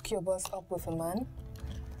you hook your boss up with a man?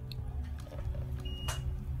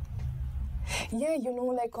 Yeah, you know,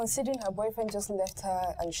 like considering her boyfriend just left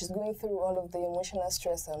her and she's going through all of the emotional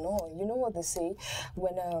stress and all. You know what they say?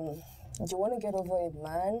 When you want to get over a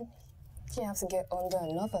man, you have to get under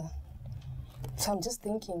another. So I'm just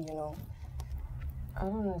thinking, you know. I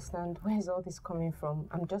don't understand. Where is all this coming from?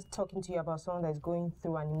 I'm just talking to you about someone that's going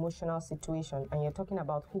through an emotional situation and you're talking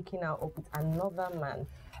about hooking her up with another man.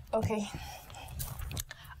 Okay.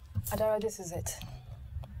 Adara, this is it.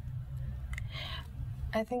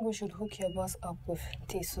 I think we should hook your boss up with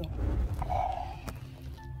Teso.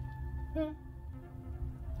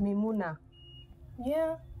 Mimuna.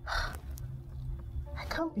 Yeah. I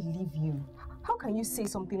can't believe you. How can you say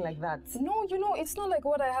something like that? No, you know, it's not like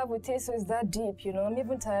what I have with Teso is that deep, you know. I'm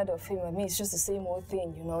even tired of him. I mean, it's just the same old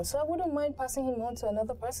thing, you know. So I wouldn't mind passing him on to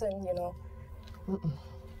another person, you know.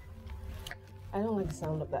 I don't like the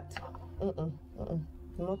sound of that. I'm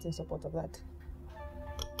not in support of that.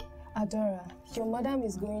 Adora, your madam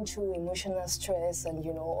is going through emotional stress and,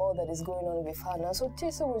 you know, all that is going on with her now. So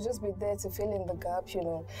Teso will just be there to fill in the gap, you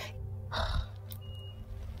know.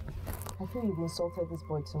 I feel you've insulted this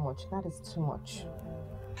boy too much. That is too much.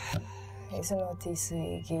 It's not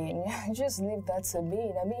Teso again. Just leave that to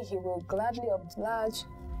me. I mean, he will gladly oblige.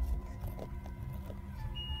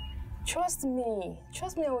 Trust me.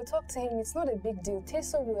 Trust me, I will talk to him. It's not a big deal.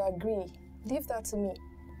 Teso will agree. Leave that to me.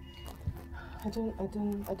 I don't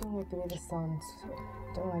like the way this sounds.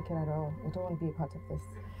 I don't like it at all. I don't want to be a part of this.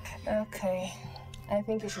 Okay. I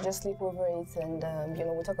think you should just sleep over it and, you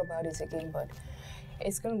know, we'll talk about it again, but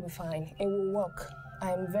it's going to be fine. It will work.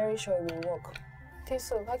 I'm very sure it will work.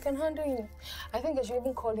 Teso, I can handle him. I think I should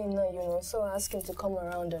even call him now, you know, so ask him to come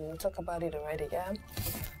around and we'll talk about it already, yeah?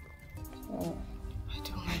 I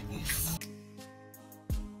don't like this.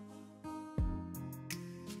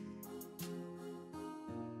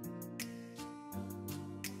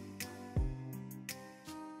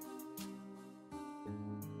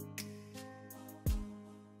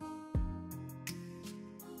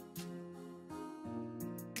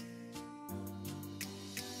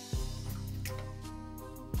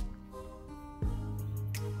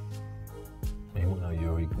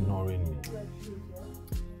 You're ignoring me.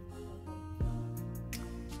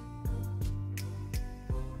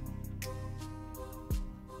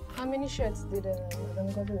 How many shirts did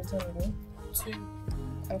Madam Gobi return again? 2.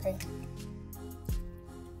 Okay.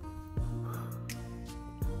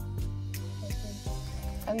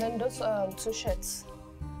 And then those 2 shirts,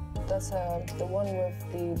 that's the one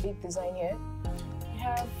with the big design here? We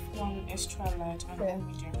have one extra large and one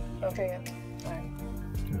medium. Okay, yeah. All right.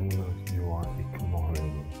 You are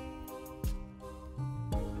ignoring me.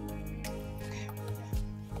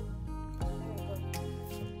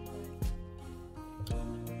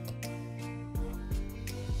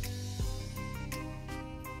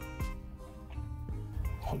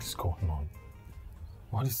 What is going on?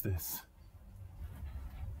 What is this?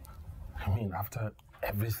 I mean, after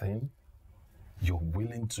everything, you're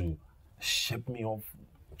willing to ship me off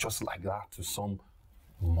just like that to some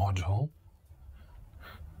model?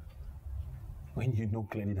 When you know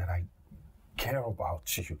clearly that I care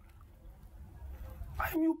about you.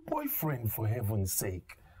 I'm your boyfriend, for heaven's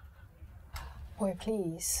sake. Boy,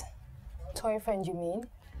 please. Boyfriend, you mean?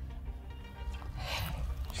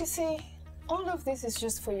 You see, all of this is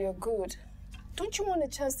just for your good. Don't you want a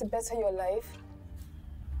chance to better your life?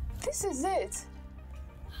 This is it.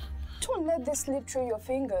 Don't let this slip through your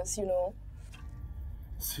fingers, you know.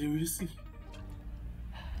 Seriously?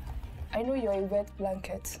 I know you're a wet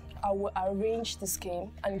blanket. I will arrange the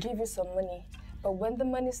scheme and give you some money. But when the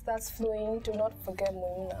money starts flowing, do not forget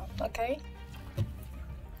Moina, okay?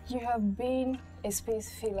 You have been a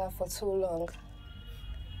space filler for too long.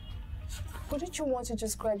 Wouldn't you want to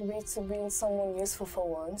just graduate to being someone useful for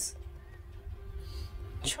once?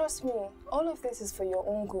 Trust me, all of this is for your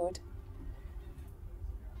own good.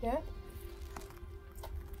 Yeah?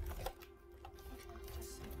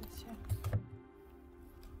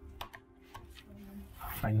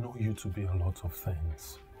 I know you to be a lot of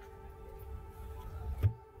things.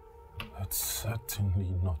 But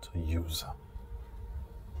certainly not a user.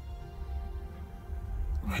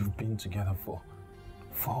 We've been together for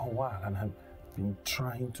a while and I've been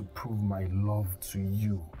trying to prove my love to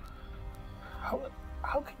you.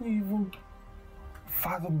 How can you even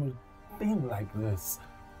fathom a thing like this?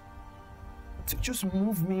 To just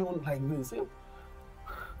move me on like this?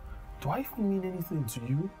 Do I even mean anything to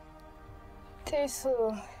you?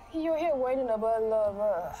 Teso, you're here whining about love.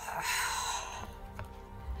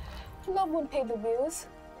 Love won't pay the bills.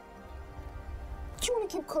 Do you want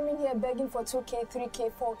to keep coming here begging for 2K,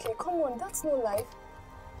 3K, 4K? Come on, that's no life.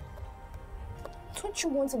 Don't you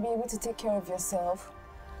want to be able to take care of yourself?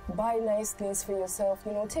 Buy nice things for yourself,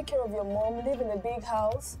 you know, take care of your mom, live in a big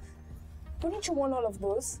house. Wouldn't you want all of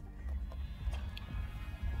those?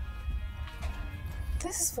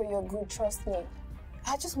 This is for your good, trust me.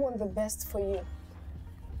 I just want the best for you.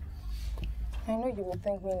 I know you will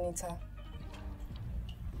thank me later.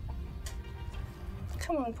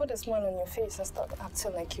 Come on, put a smile on your face and stop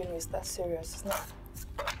acting like you know it's that serious. It's not.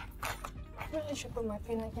 Maybe I should put my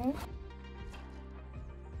pen again.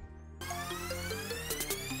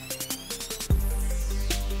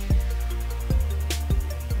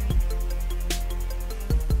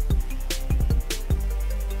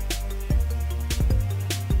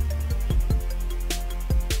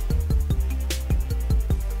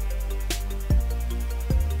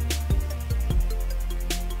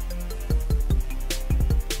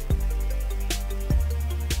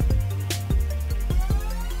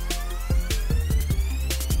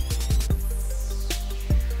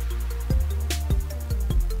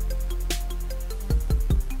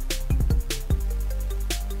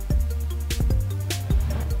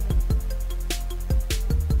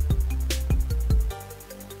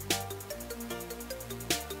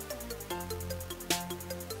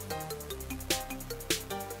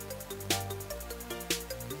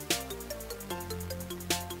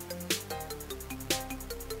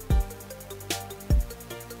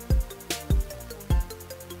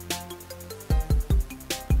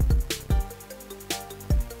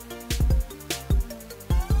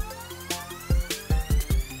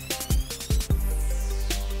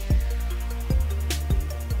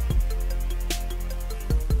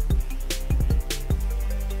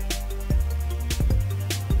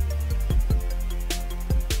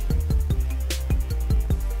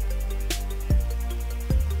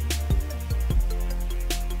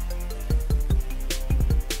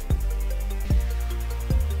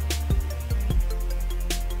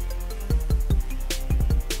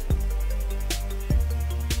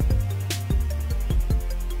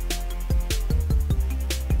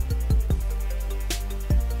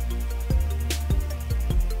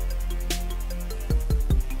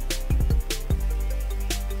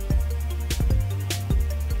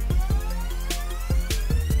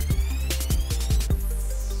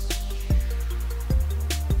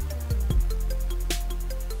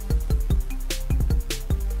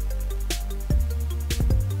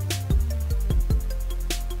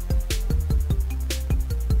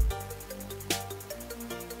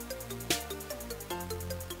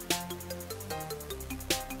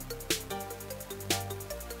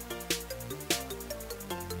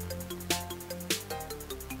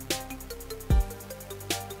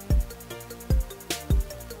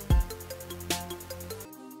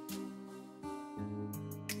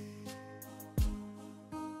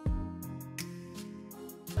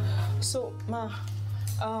 So, Ma,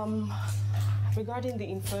 regarding the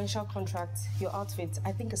influential contract, your outfit,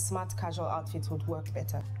 I think a smart casual outfit would work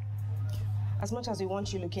better. As much as we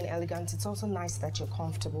want you looking elegant, it's also nice that you're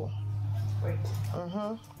comfortable. Great.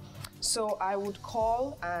 So I would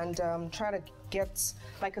call and try to get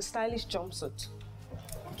like a stylish jumpsuit.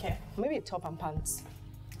 Okay. Maybe a top and pants.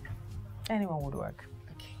 Anyone would work.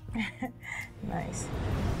 Okay. Nice.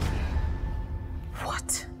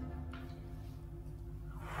 What?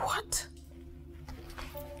 What?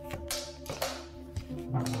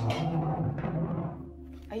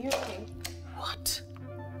 Are you okay? What?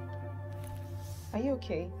 Are you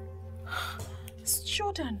okay? It's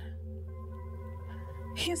Jordan.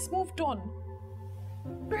 He's moved on.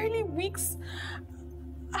 Barely weeks.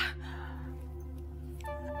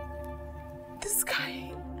 This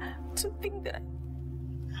guy, to think that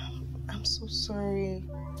I'm so sorry.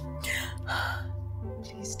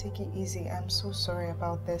 Please take it easy. I'm so sorry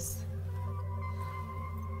about this.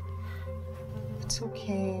 It's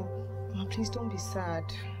okay. Mom, please don't be sad.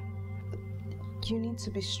 You need to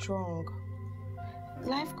be strong.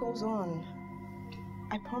 Life goes on.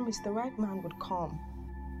 I promise the right man would come.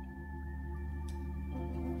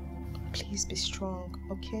 Please be strong,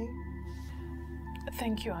 okay?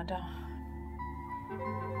 Thank you, Ada.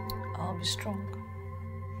 I'll be strong.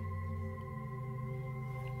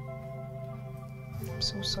 I'm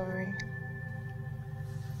so sorry.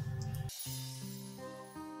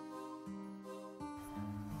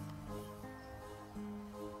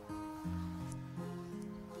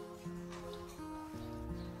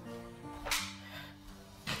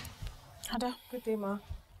 Ada. Good day, Ma.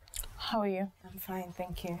 How are you? I'm fine,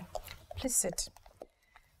 thank you. Please sit.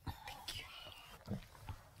 Thank you.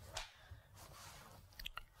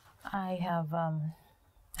 I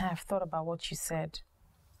have thought about what you said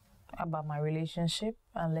about my relationship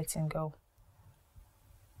and letting go.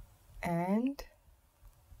 And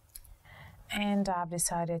I've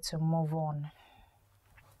decided to move on.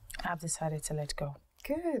 I've decided to let go.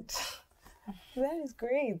 Good. That is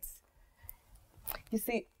great. You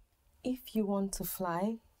see, if you want to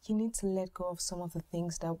fly, you need to let go of some of the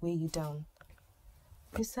things that weigh you down.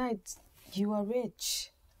 Besides, you are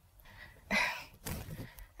rich.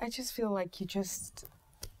 I just feel like you just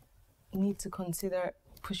need to consider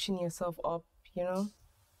pushing yourself up, you know?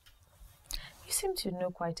 You seem to know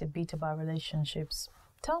quite a bit about relationships.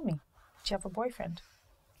 Tell me, do you have a boyfriend?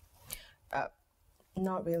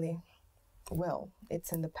 Not really. Well,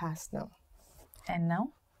 it's in the past now. And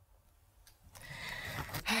now?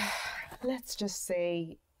 Let's just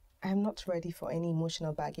say I'm not ready for any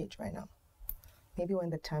emotional baggage right now. Maybe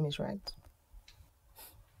when the time is right.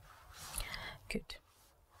 Good.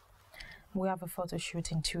 We have a photo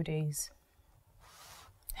shoot in 2 days.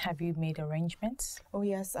 Have you made arrangements? Oh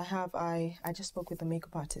yes, I have. I just spoke with the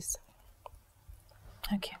makeup artist.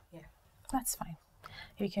 Okay. Yeah. That's fine.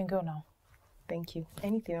 You can go now. Thank you.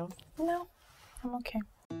 Anything else? No, I'm okay.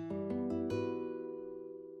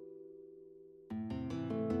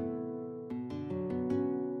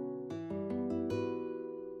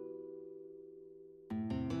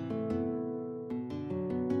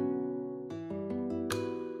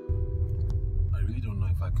 I really don't know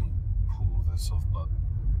if I can pull this off, but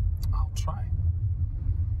I'll try.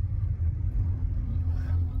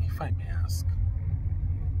 If I may ask,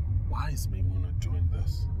 why is Maimuna doing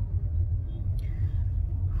this?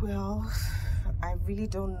 Well, I really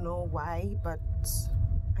don't know why, but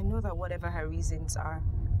I know that whatever her reasons are,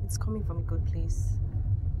 it's coming from a good place.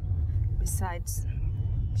 Besides,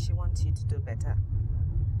 she wants you to do better.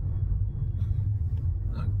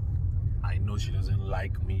 I know she doesn't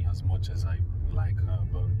like me as much as I like her,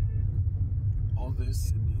 but all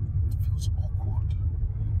this, it feels awkward.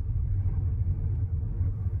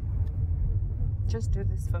 Just do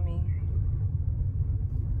this for me.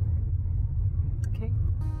 Okay?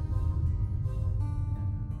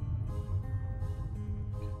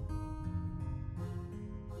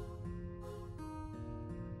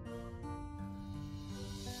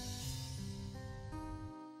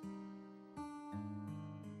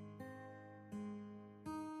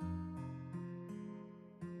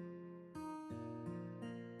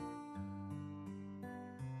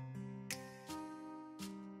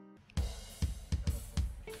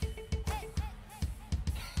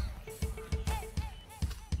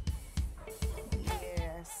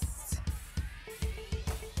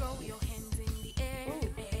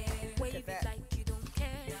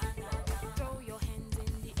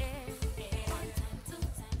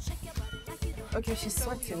 Okay, she's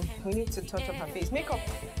sweating. We need to touch up her face. Makeup,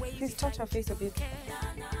 please touch her face a bit.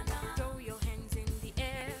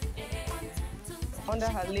 Under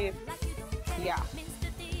her lip. Yeah.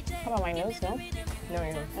 How about my nose, no? No,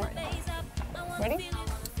 you're fine. Ready?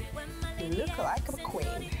 You look like a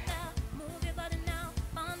queen.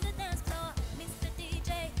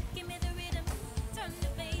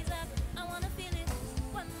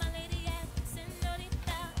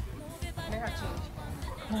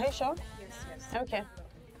 Are you sure? Yes. Okay.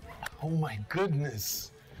 Oh my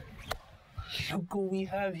goodness. Look what we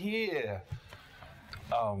have here.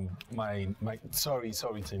 Sorry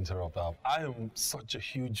to interrupt. I am such a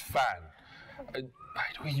huge fan. By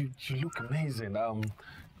the way, you look amazing.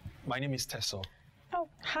 My name is Tesso. Oh,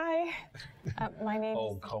 hi. My name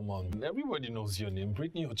Oh, come on. Everybody knows your name.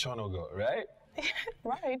 Brittany Ochonogo, right?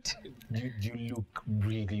 Right. You look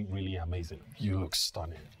really, really amazing. You look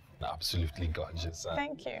stunning. Absolutely gorgeous.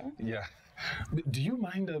 Thank you. Yeah. Do you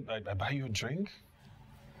mind I buy you a drink?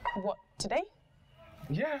 What, today?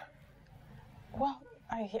 Yeah. Well,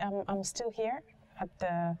 I'm still here at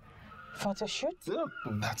the photo shoot.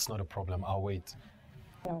 That's not a problem. I'll wait.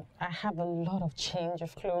 No, I have a lot of change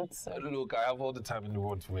of clothes. Look, I have all the time in the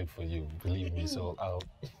world to wait for you. Believe me. So I'll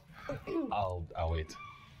wait.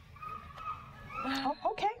 Oh,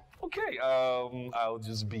 okay. Okay. I'll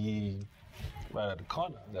just be right at the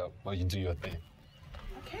corner while you do your thing.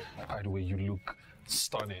 Okay. By the way, you look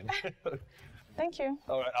stunning. Thank you.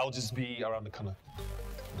 All right, I'll just be around the corner.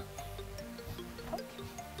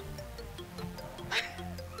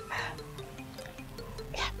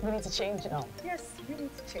 Yeah, we need to change now. Yes, we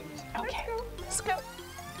need to change. Okay. Let's go.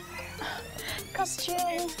 Costume.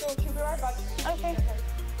 She'll be right back. Okay.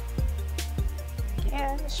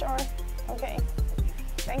 Yeah, sure. Okay.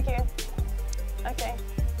 Thank you. Okay.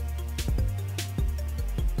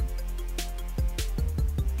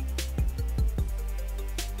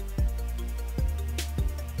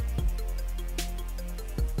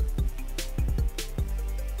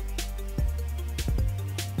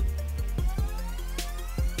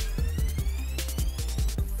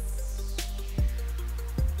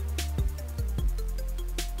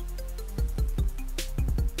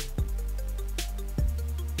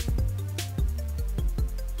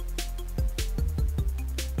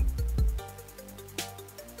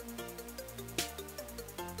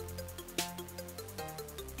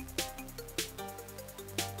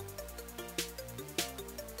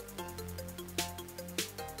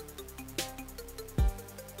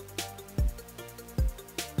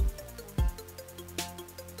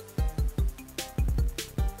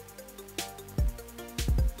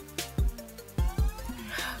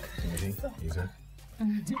 Easy.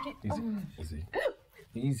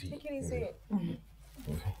 Easy. Take it easy.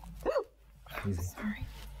 Easy. Sorry.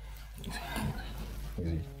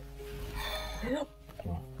 Easy.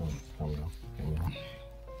 Come on.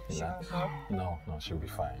 No, she'll be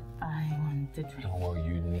fine. I want to drink. No, well,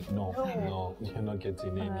 you need, no, you're not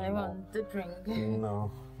getting any. I want to drink.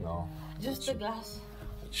 No. Just a glass.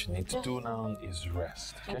 What you need to do now is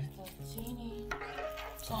rest, okay? Just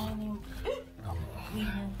a tiny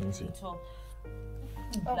Easy. little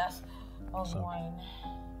glass of wine.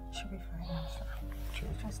 Should be fine. Sure.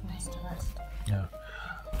 Just nice to rest. Yeah.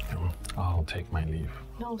 I'll take my leave.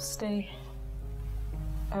 No, stay.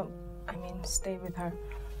 Stay with her.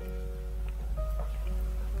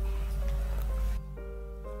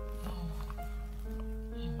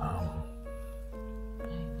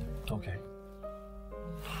 Okay.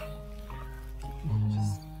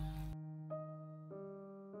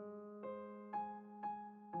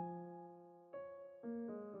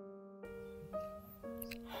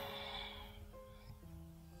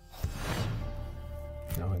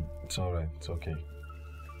 No, it's all right. It's okay.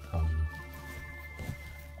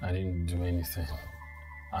 I didn't do anything.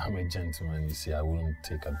 I'm a gentleman, you see. I wouldn't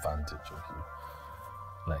take advantage of you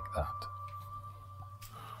like that.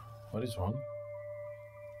 What is wrong?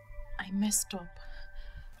 I messed up.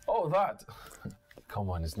 Oh, that? Come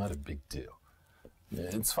on, it's not a big deal. Yeah,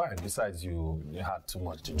 it's fine. Besides, you had too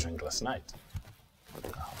much to drink last night.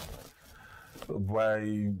 Why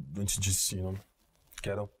don't you just,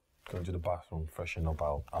 get up, go into the bathroom, freshen up.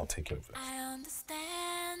 I'll take care of it. I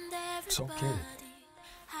understand everybody It's okay.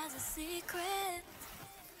 has a secret.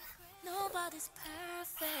 Nobody's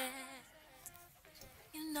perfect.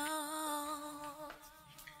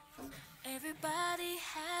 Everybody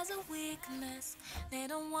has a weakness. They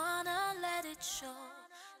don't wanna let it show.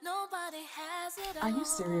 Nobody has it all. Are you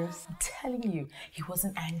serious? I'm telling you, he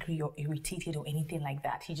wasn't angry or irritated or anything like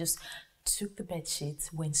that. He just took the bed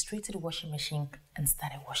sheets, went straight to the washing machine and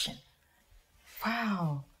started washing.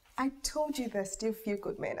 Wow. I told you there's still few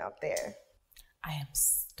good men out there. I am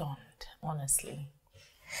stunned, honestly.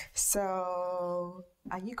 So,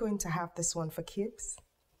 are you going to have this one for keeps?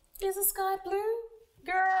 Is the sky blue?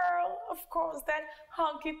 Girl, of course, that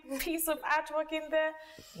hunky piece of artwork in there.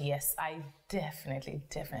 Yes, I definitely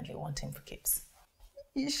want him for keeps.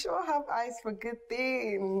 You sure have eyes for good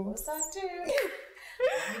things. Yes, I do.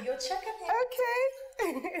 Let me go check on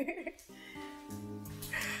him. Okay.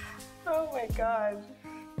 Oh my God.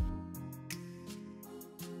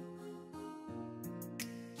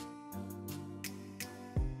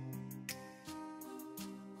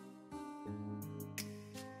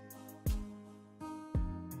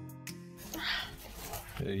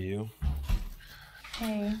 Hey, you.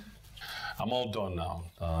 Hey. I'm all done now.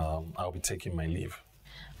 I'll be taking my leave.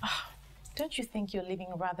 Don't you think you're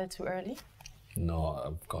leaving rather too early? No,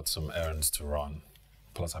 I've got some errands to run.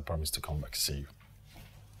 Plus, I promised to come back to see you.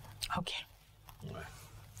 Okay. Right.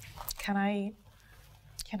 Can I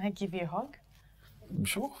give you a hug?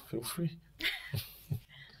 Sure, feel free.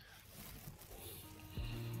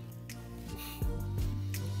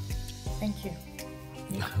 Thank you.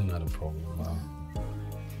 Not a problem.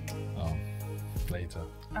 Later.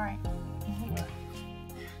 All right. Bye.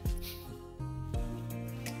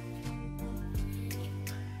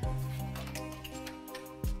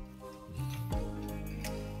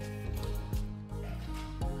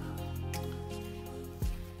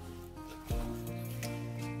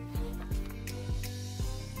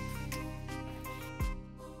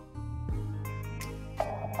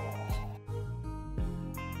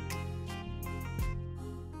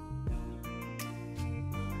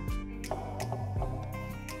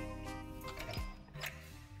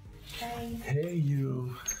 Hey,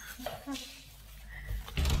 you.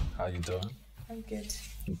 How you doing? I'm good.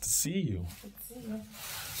 Good to see you. Good to see you.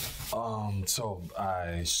 So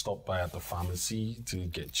I stopped by at the pharmacy to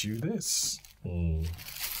get you this. The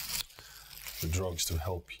drugs to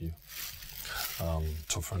help you.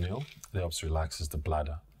 Tofranil helps relaxes the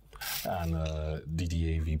bladder. And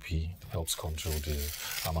DDAVP helps control the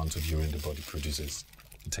amount of urine the body produces.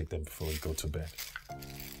 You take them before you go to bed.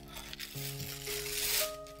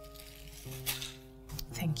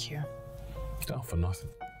 Thank you. Down for nothing.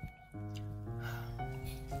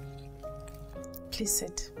 Please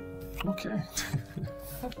sit. Okay.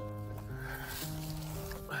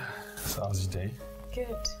 So how's your day?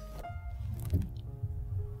 Good.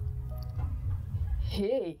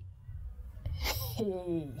 Hey.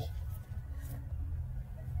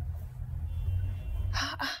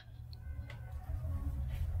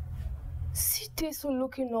 See this one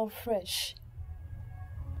looking all fresh.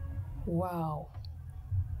 Wow.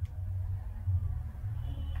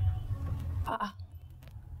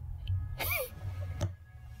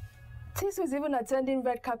 Tisu is even attending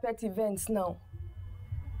red carpet events now.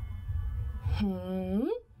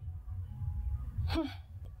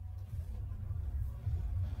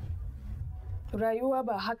 Rayuwa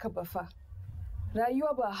ba haka ba fa.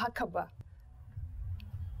 Rayuwa ba haka ba.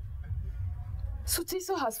 So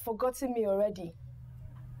Tisu has forgotten me already.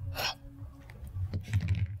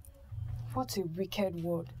 What a wicked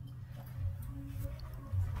word.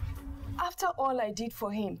 After all I did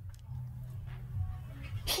for him,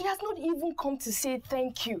 he has not even come to say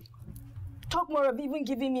thank you. Talk more of even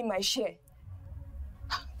giving me my share.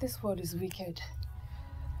 This world is wicked.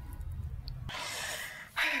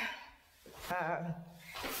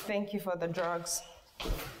 Thank you for the drugs.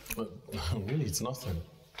 Really, it's nothing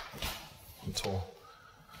at all.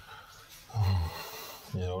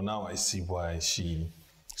 You know, now I see why she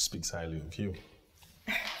speaks highly of you.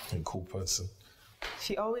 You're a cool person.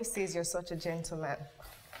 She always says you're such a gentleman.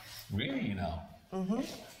 Really, now?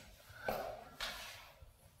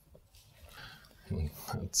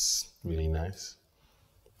 That's really nice.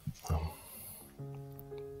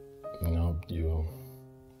 You know, you're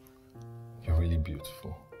really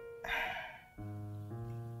beautiful.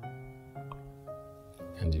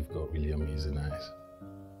 And you've got really amazing eyes.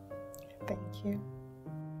 Thank you.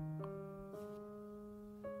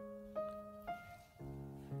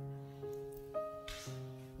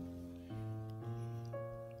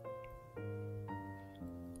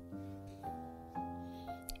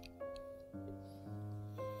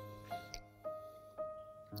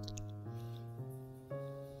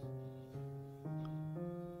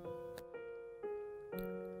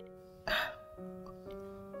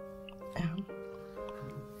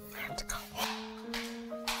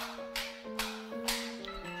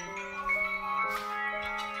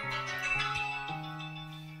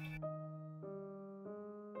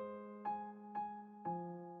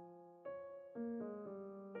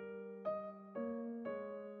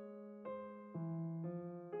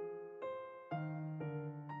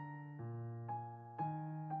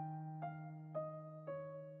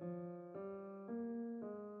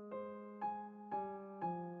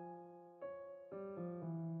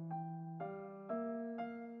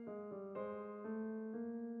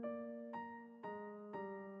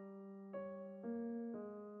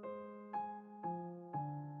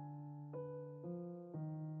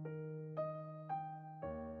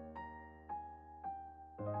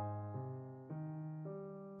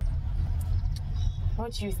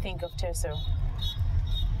 What do you think of Teso?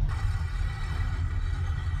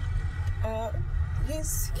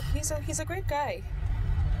 He's a great guy.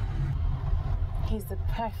 He's the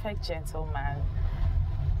perfect gentleman.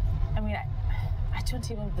 I mean, I don't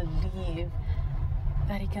even believe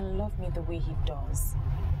that he can love me the way he does.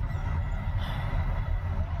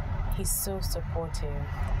 He's so supportive,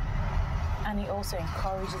 and he also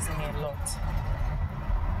encourages me a lot.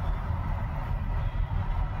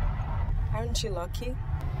 Aren't you lucky?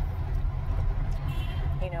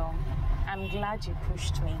 You know, I'm glad you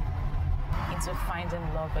pushed me into finding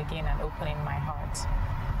love again and opening my heart.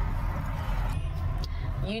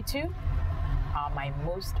 You two are my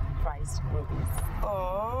most prized rubies.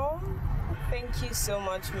 Oh, thank you so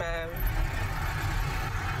much, ma'am.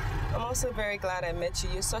 I'm also very glad I met you.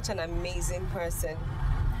 You're such an amazing person.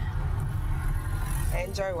 I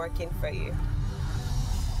enjoy working for you.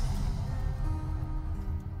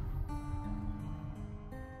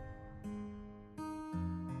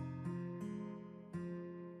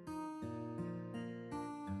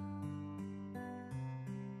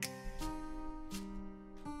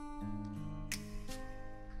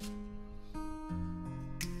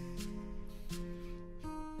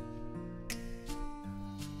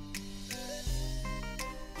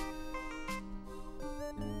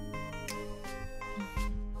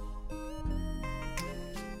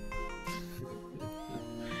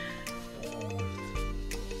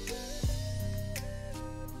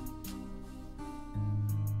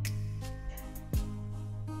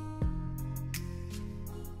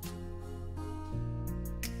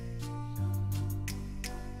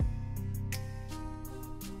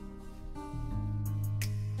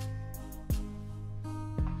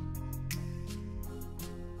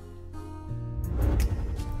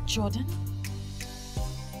 Jordan?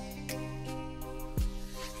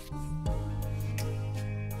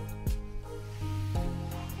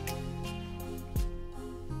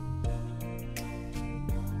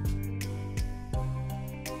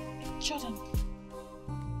 Jordan.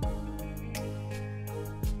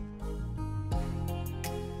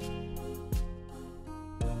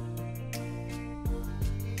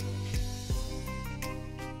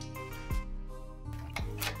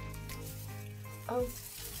 Oh.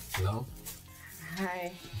 Hello?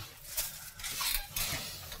 Hi.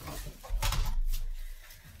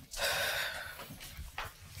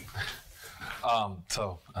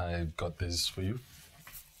 So I got this for you.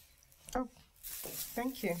 Oh,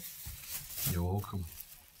 thank you. You're welcome.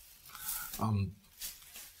 And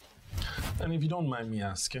if you don't mind me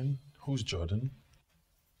asking, who's Jordan?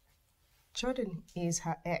 Jordan is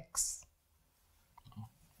her ex.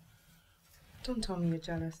 Don't tell me you're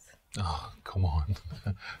jealous. Oh, come on.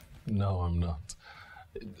 No, I'm not.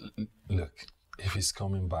 Look, if he's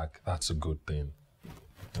coming back, that's a good thing.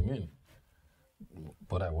 I mean,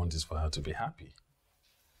 what I want is for her to be happy.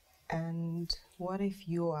 And what if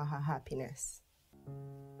you are her happiness?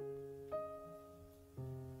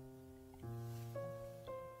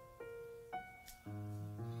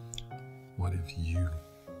 What if you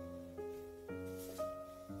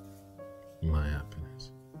my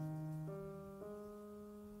happiness?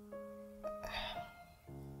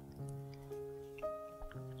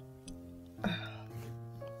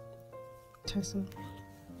 Tessa,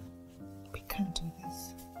 we can't do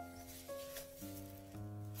this.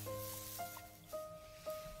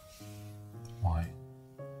 Why?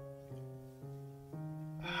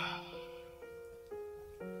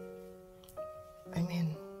 I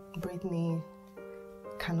mean, Brittany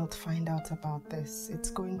cannot find out about this. It's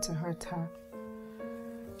going to hurt her.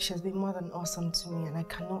 She has been more than awesome to me, and I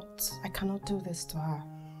cannot do this to her.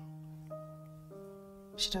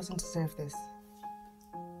 She doesn't deserve this.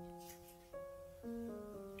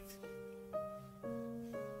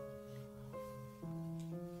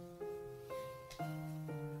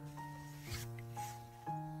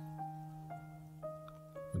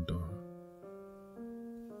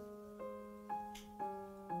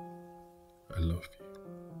 I love you.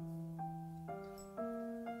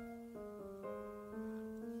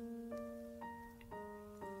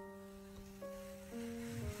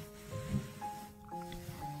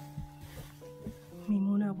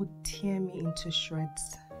 Mimuna would tear me into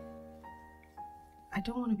shreds. I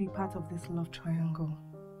don't want to be part of this love triangle.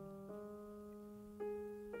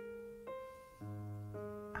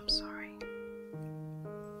 I'm sorry.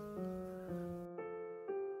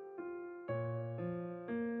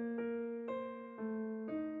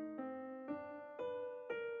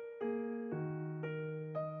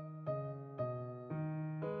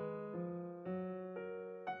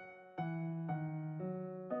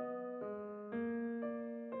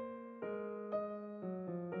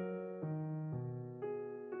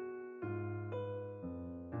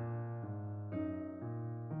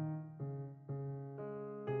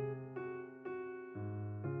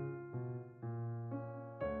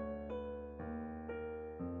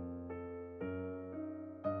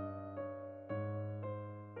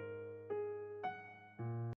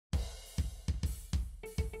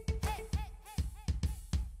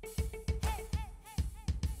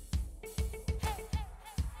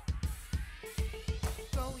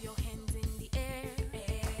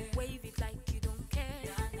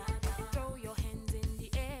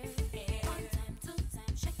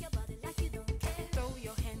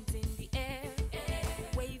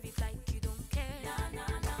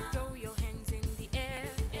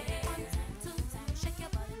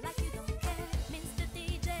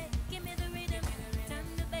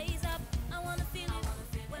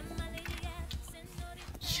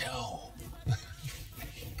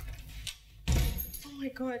 Oh my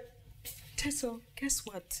God, Tessa, guess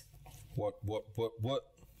what? What?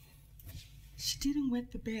 She didn't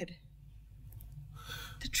wet the bed.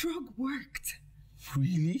 The drug worked.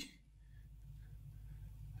 Really?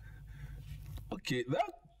 Okay,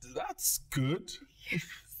 that's good. Yes.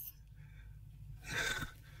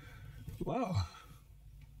 Wow.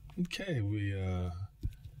 Okay, we're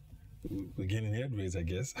getting headways, I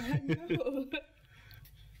guess. I know.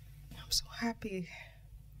 I'm so happy.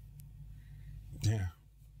 Yeah.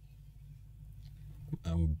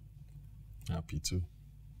 I'm happy too.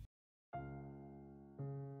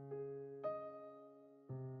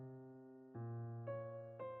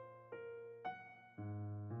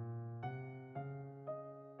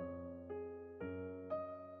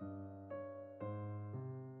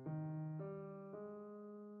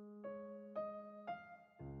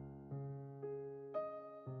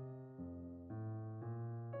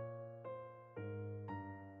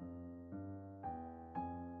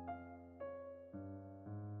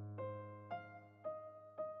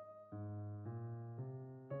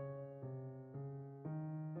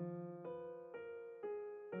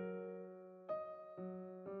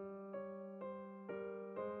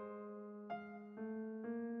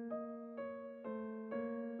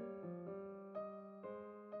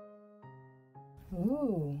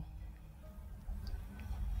 Ooh,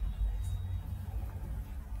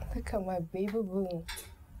 Look at my baby boo.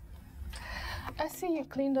 I see you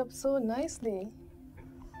cleaned up so nicely.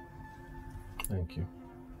 Thank you.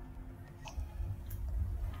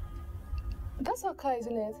 That's her car,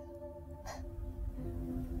 isn't it?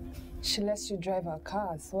 She lets you drive her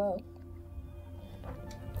car as well.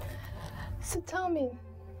 So tell me,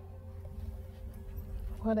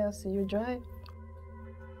 what else do you drive?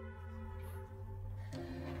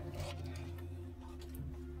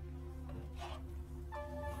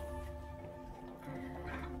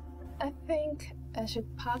 I think I should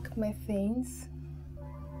pack my things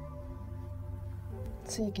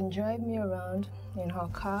so you can drive me around in her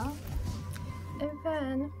car, and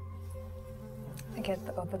then I get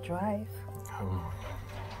the other drive.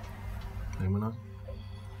 Emuna,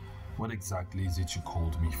 what exactly is it you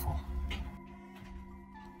called me for?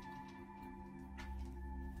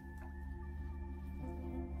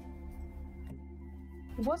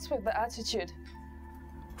 What's with the attitude?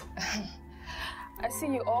 I see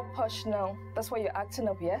you all posh now. That's why you're acting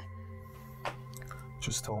up, yeah?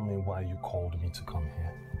 Just tell me why you called me to come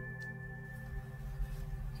here.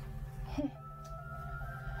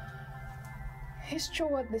 It's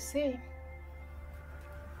true what they say.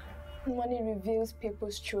 Money reveals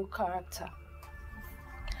people's true character.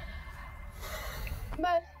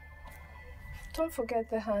 But don't forget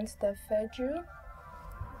the hands that fed you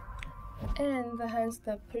and the hands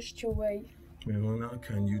that pushed you away. Milona,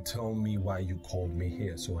 can you tell me why you called me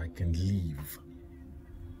here so I can leave?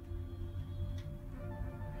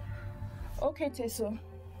 Okay, Teso.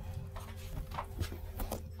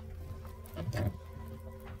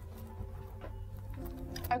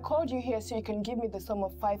 I called you here so you can give me the sum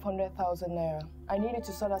of 500,000 naira. I needed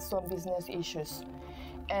to sort out some business issues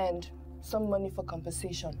and some money for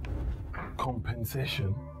compensation.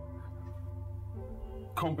 Compensation?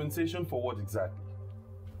 Compensation for what exactly?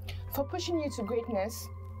 For pushing you to greatness.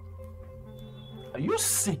 Are you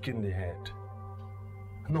sick in the head?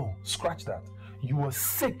 No, scratch that. You are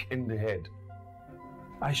sick in the head.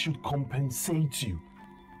 I should compensate you.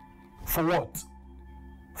 For what?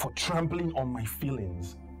 For trampling on my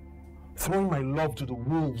feelings, throwing my love to the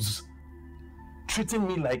wolves, treating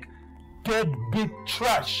me like deadbeat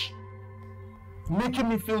trash, making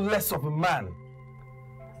me feel less of a man.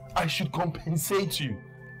 I should compensate you.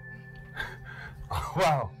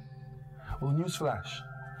 Wow. Well, newsflash,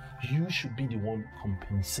 you should be the one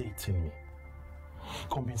compensating me.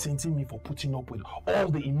 Compensating me for putting up with all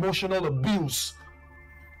the emotional abuse.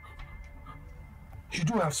 You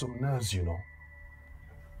do have some nerves, you know.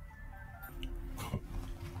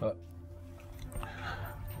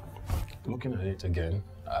 Looking at it again,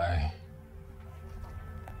 I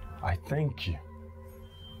thank you.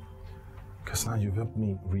 Because now you've helped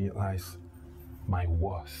me realize my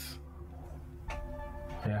worth.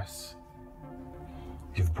 Yes.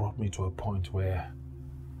 You've brought me to a point where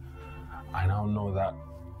I now know that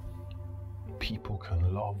people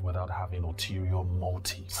can love without having ulterior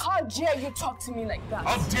motives. How dare you talk to me like that?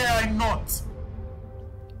 How dare I not?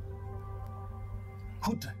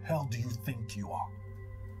 Who the hell do you think you are?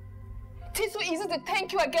 It's so easy to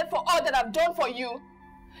thank you again for all that I've done for you.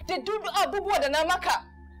 They do abubu da namaka.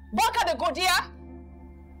 Baka de godia.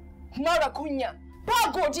 Mara kunya.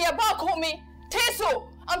 Ba godia ba komi. Teso,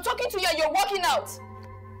 I'm talking to you and you're walking out.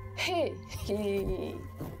 Hey.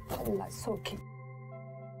 It's okay.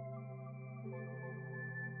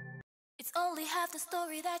 It's only half the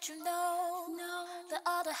story that you know. The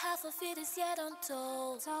other half of it is yet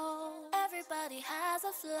untold. Everybody has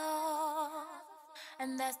a flaw,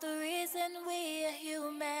 and that's the reason we are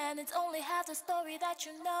human. It's only half the story that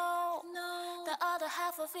you know. The other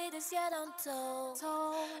half of it is yet untold.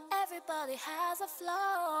 Everybody has a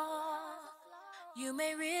flaw. You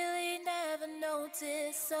may really never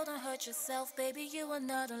notice, so don't hurt yourself, baby, you are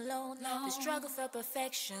not alone. The struggle for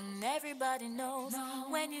perfection, everybody knows.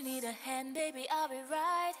 When you need a hand, baby, I'll be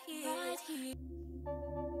right here.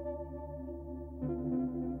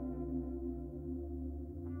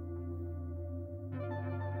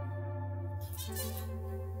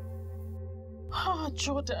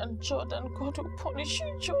 Jordan, God will punish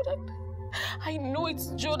you, Jordan. I know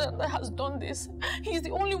it's Jordan that has done this. He's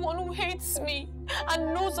the only one who hates me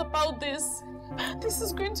and knows about this. This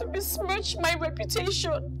is going to besmirch my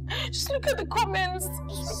reputation. Just look at the comments.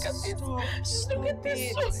 Just look at this. Just look at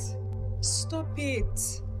this. Stop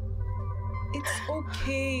it. It's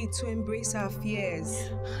okay to embrace our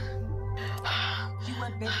fears. You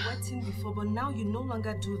were bedwetting before, but now you no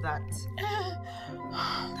longer do that.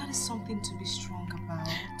 That is something to be strong about.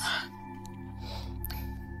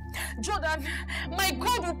 Jordan, my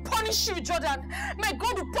God will punish you, Jordan. My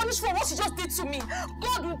God will punish for what you just did to me.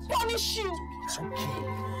 God will punish you. It's okay.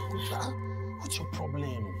 What's your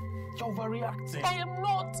problem? You're overreacting. I am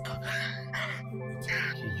not. It's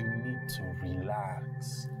okay, you need to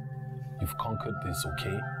relax. You've conquered this,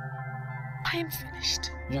 okay? I am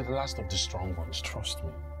finished. You're the last of the strong ones, trust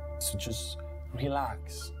me. So just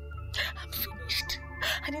relax. I'm finished.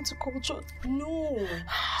 I need to call John. No,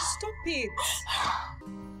 stop it.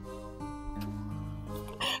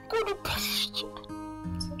 Go to pasture.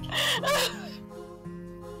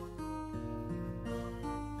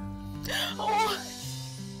 Oh.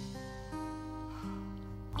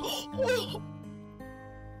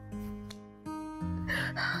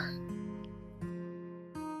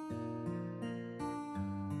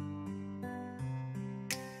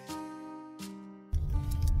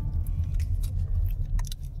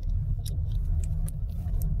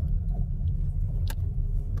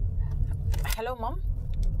 Hello, Mom?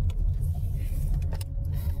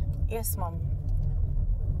 Yes, Mom.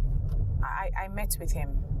 I met with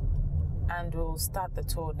him and we'll start the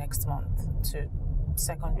tour next month to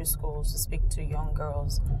secondary schools to speak to young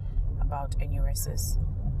girls about enuresis.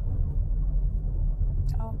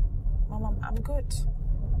 Oh, Mom, I'm good.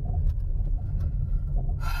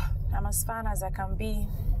 I'm as fine as I can be.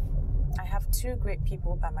 I have 2 great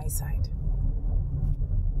people by my side.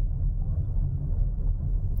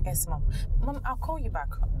 Yes, Mom. Mom, I'll call you back.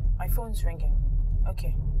 My phone's ringing.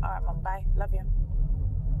 Okay. All right, Mom. Bye. Love you.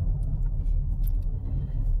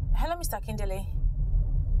 Hello, Mr. Kindele.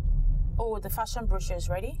 Oh, the fashion brochure is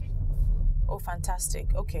ready? Oh,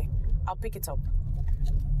 fantastic. Okay. I'll pick it up.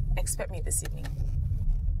 Expect me this evening.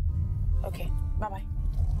 Okay. Bye-bye.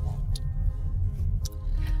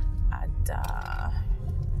 Ada.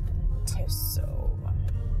 Teso.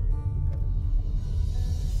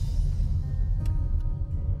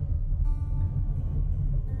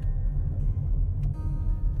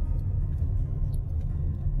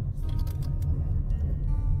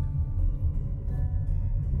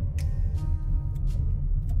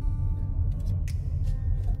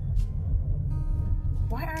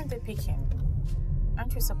 Why aren't they picking?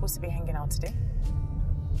 Aren't you supposed to be hanging out today?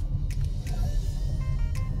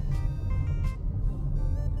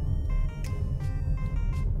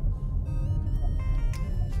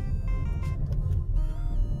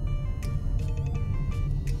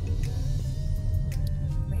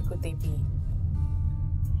 Where could they be?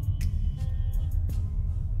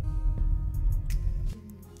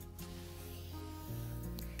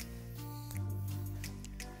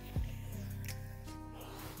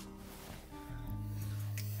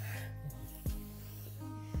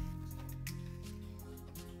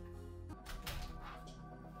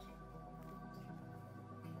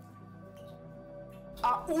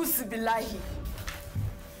 A'udhu billahi.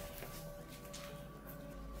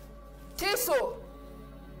 Teso.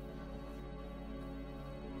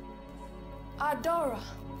 Adora.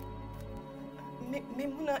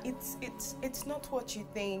 Memuna, it's not what you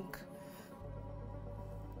think.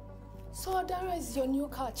 So Adora is your new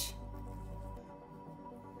catch.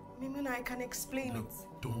 Memuna, I can explain it.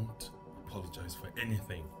 Don't apologize for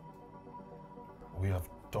anything. We have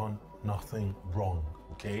done nothing wrong,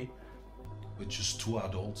 okay? We're just 2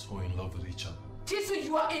 adults who are in love with each other. Tisu,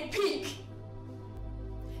 you are a pig.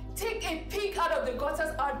 Take a pig out of the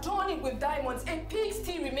gutters, adorn it with diamonds. A pig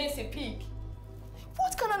still remains a pig.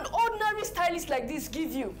 What can an ordinary stylist like this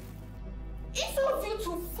give you? Instead of you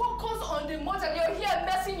to focus on the model, you're here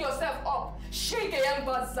messing yourself up. Shake a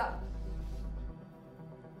baza.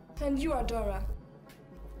 And you, Adora,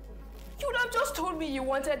 you would have just told me you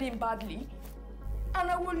wanted him badly,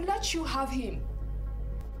 and I will let you have him.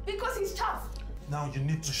 Because he's chaff. Now you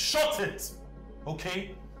need to shut it,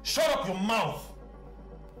 okay? Shut up your mouth.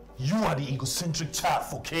 You are the egocentric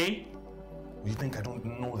chaff, okay? You think I don't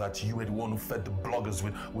know that you were the one who fed the bloggers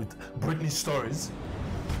with Britney stories?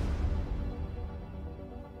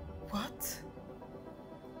 What?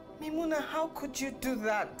 Mimuna, how could you do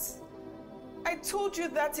that? I told you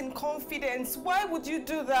that in confidence. Why would you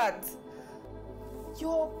do that?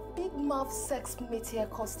 Your big mouth sex mate here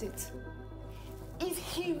caused it. If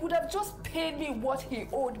he would have just paid me what he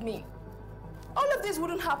owed me, all of this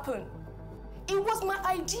wouldn't happen. It was my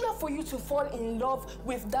idea for you to fall in love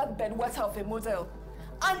with that bedwetter of a model.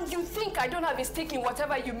 And you think I don't have a stake in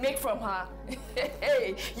whatever you make from her?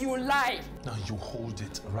 Hey, you lie. Now you hold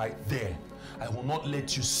it right there. I will not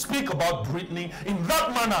let you speak about Britney in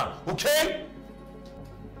that manner, okay?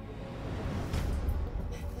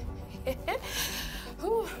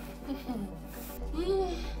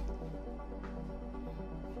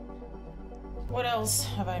 What else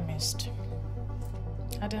have I missed?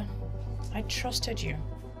 Ada, I trusted you.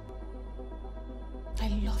 I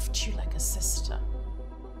loved you like a sister.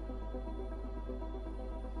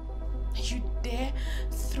 dare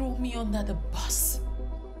throw me under the bus?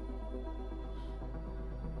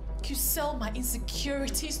 You sell my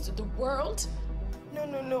insecurities to the world?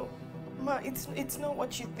 No. Ma, it's not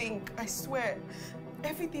what you think. I swear.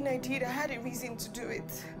 Everything I did, I had a reason to do it.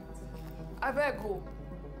 Abego,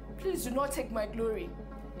 please do not take my glory.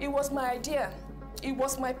 It was my idea. It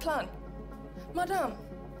was my plan. Madam,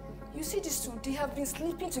 you see these two, they have been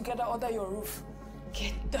sleeping together under your roof.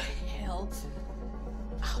 Get the hell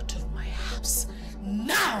out of my house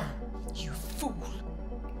now, you fool!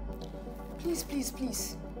 Please, please,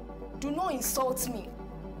 please. Do not insult me.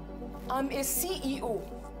 I'm a CEO.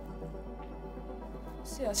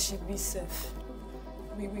 See as she be safe.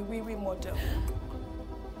 We model.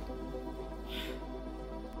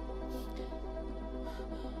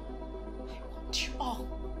 I want you all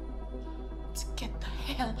to get the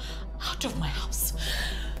hell out of my house.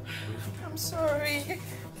 I'm sorry.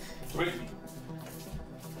 Wait.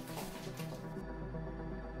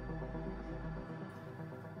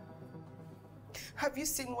 Have you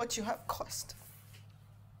seen what you have caused?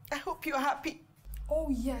 I hope you're happy. Oh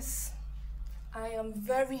yes, I am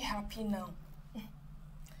very happy now.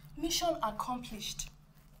 Mission accomplished.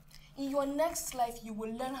 In your next life, you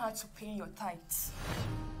will learn how to pay your tithes.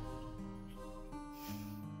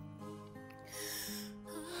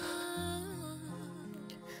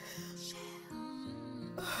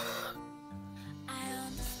 I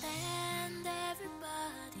understand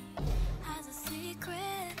everybody has a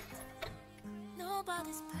secret.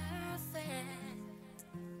 Nobody's perfect,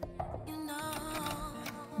 you know.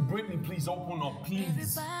 Brittany, please open up,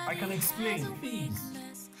 please. I can explain,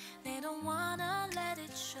 please. They don't wanna let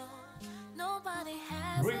it show. Nobody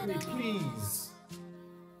has Brittany, it all. please.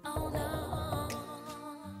 Oh no.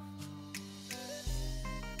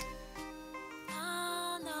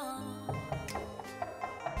 Oh no.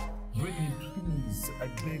 Brittany, please, I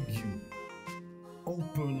beg you.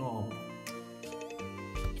 Open up.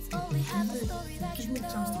 It's only half a story that Give you me a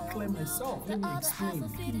chance to know. clear myself. The Let me other explain,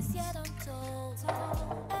 half of it is please. yet untold.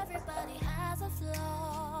 Everybody has a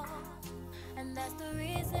flaw, and that's the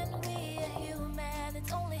reason we are human.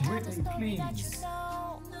 It's only half a Brittany, story that please. you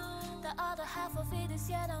know. The other half of it is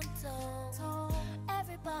yet untold.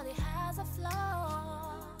 Everybody has a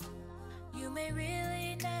flaw. You may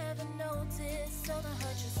really never notice, so don't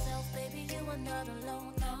hurt yourself, baby. You are not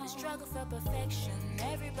alone. The struggle for perfection,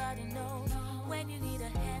 everybody knows. When you need a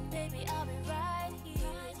hand, baby, I'll be right here.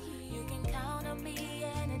 You can count on me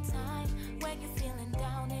anytime. When you're feeling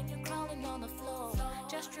down and you're crawling on the floor,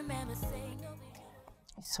 just remember saying no.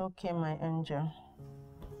 It's okay, my angel.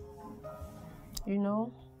 You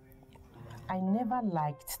know, I never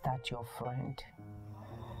liked that your friend.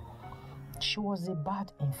 She was a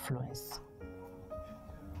bad influence.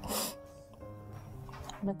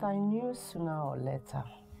 But I knew sooner or later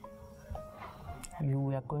you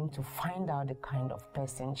were going to find out the kind of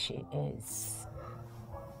person she is.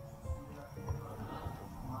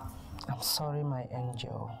 I'm sorry, my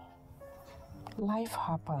angel. Life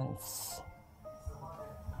happens.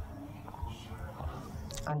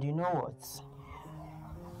 And you know what?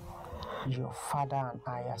 Your father and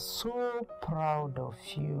I are so proud of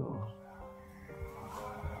you.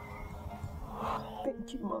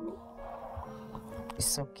 Thank you, Mommy.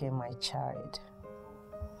 It's okay, my child.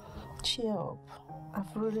 Cheer up.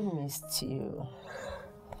 I've really missed you.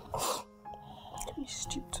 I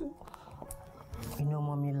missed you too. You know,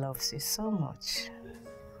 Mommy loves you so much.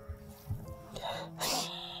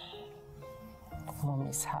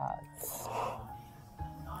 Mommy's heart.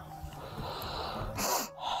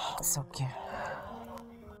 It's okay.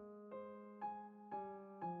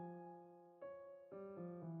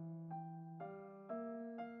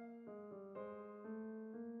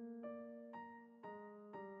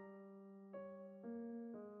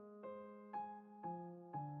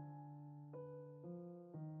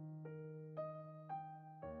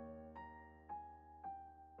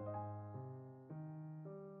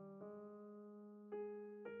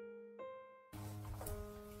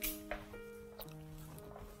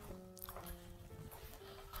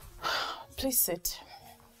 Please sit.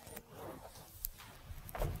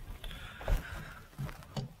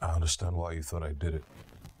 I understand why you thought I did it.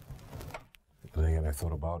 But then again, I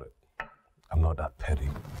thought about it. I'm not that petty.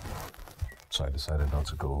 So I decided not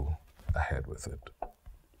to go ahead with it.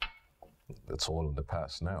 It's all in the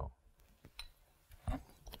past now.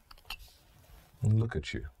 And look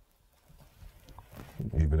at you.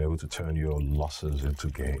 You've been able to turn your losses into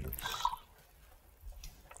gains.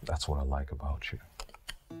 That's what I like about you.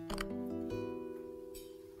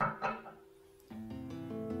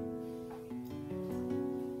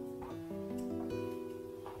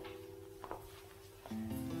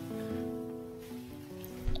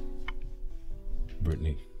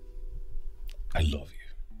 Brittany, I love you.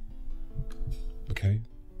 Okay?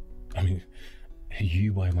 I mean,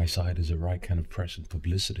 you by my side is the right kind of press and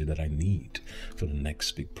publicity that I need for the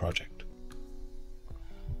next big project.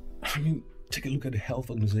 I mean, take a look at the health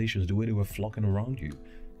organizations, the way they were flocking around you,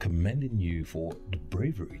 commending you for the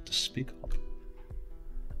bravery to speak up.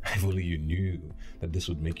 If only you knew that this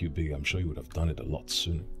would make you big, I'm sure you would have done it a lot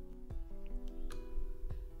sooner.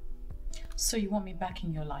 So you want me back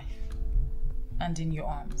in your life and in your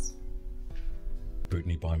arms?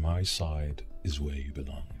 Brittany, by my side is where you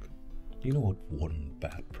belong. You know what one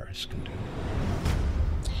bad press can do?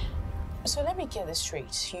 So let me get this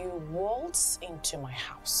straight. You waltz into my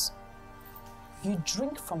house, you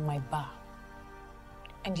drink from my bar,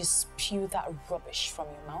 and you spew that rubbish from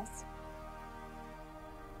your mouth?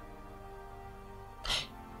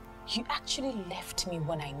 You actually left me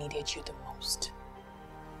when I needed you the most.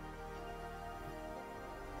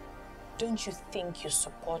 Don't you think your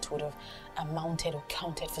support would have amounted or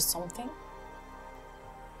counted for something?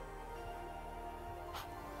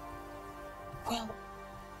 Well,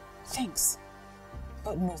 thanks,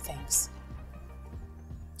 but no thanks.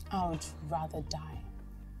 I would rather die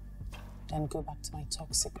than go back to my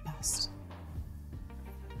toxic past.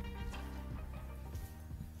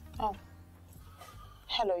 Oh,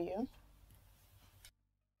 hello you.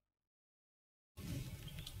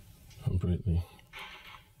 Brittany,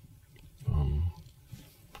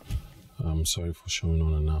 I'm sorry for showing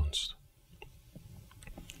unannounced.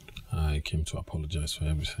 I came to apologize for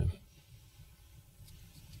everything.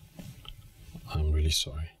 I'm really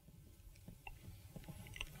sorry.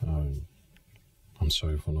 I'm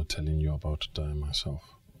sorry for not telling you about the time myself.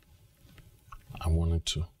 I wanted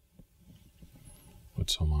to, but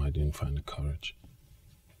somehow I didn't find the courage.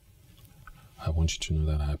 I want you to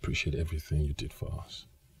know that I appreciate everything you did for us,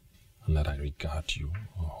 and that I regard you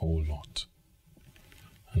a whole lot,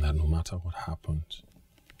 and that no matter what happens,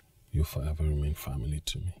 you'll forever remain family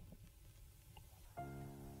to me.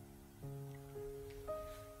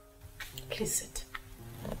 Please sit.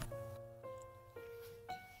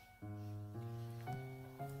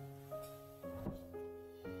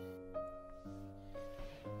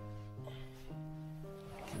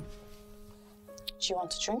 Do you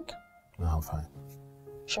want to drink? No, I'm fine.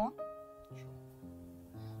 Sure?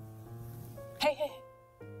 Hey, hey.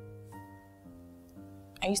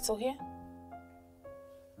 Are you still here?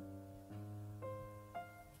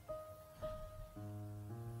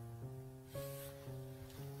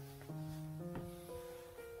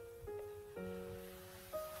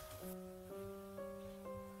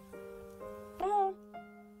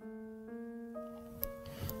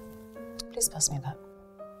 Please pass me that.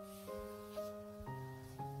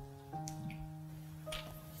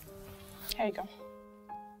 Here you go.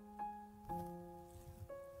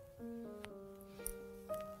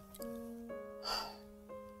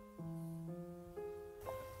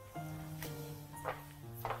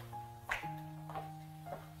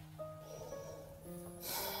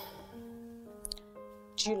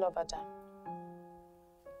 Do you love Adam?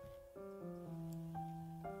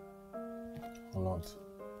 A lot.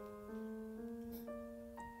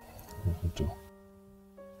 I do.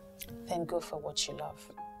 Then go for what you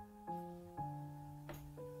love.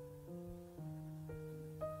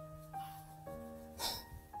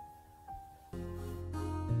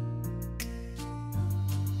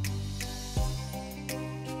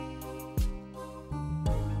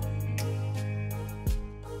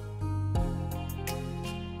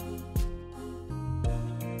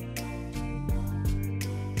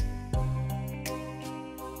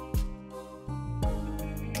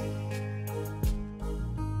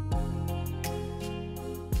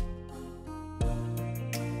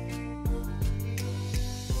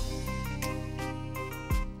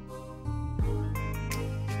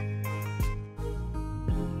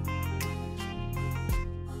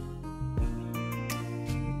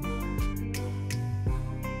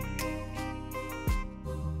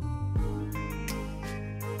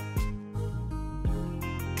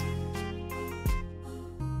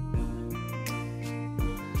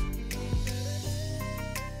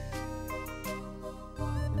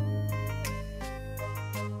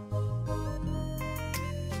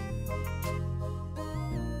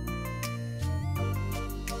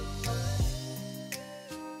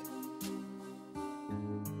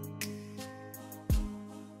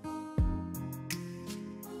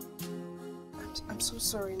 I'm so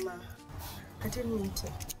sorry, Ma. I didn't mean to.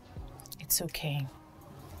 It's okay.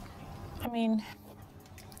 I mean,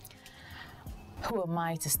 who am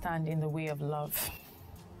I to stand in the way of love?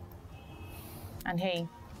 And hey,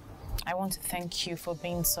 I want to thank you for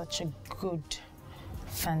being such a good,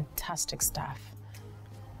 fantastic staff.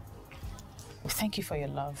 Thank you for your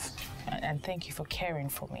love, and thank you for caring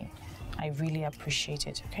for me. I really appreciate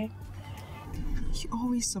it, okay? You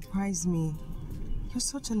always surprise me. You're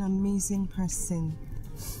such an amazing person.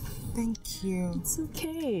 Thank you. It's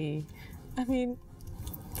okay. I mean,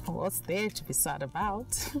 what's there to be sad about?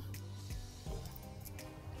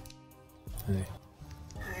 Hey.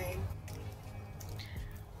 Hi.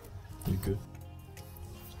 You good?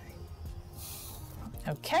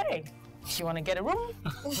 Okay. Do you want to get a room?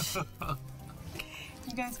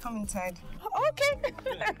 You guys come inside. Okay.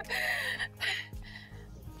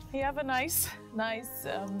 You have a nice place.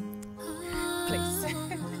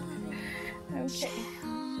 Okay.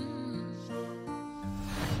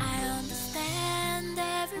 I understand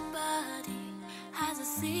everybody has a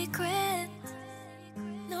secret.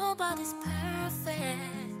 Nobody's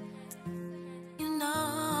perfect, you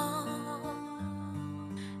know.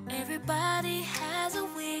 Everybody has a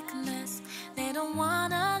weakness. They don't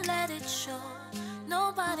wanna let it show.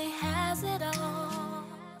 Nobody has it all.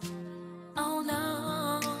 Oh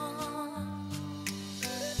no.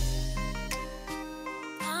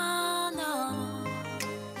 Oh no.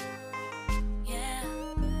 Yeah.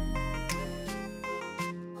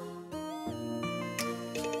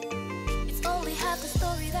 It's only half the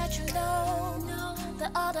story that you know. The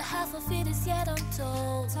other half of it is yet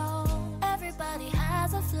untold. Everybody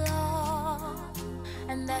has a flaw,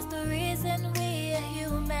 and that's the reason we are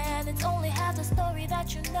human. It's only half the story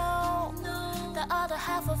that you know. The other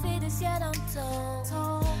half of it is yet untold.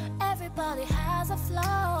 Everybody has a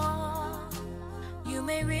flaw. You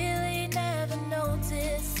may really never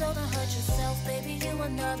notice, so don't hurt yourself, baby, you are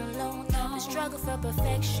not alone. The struggle for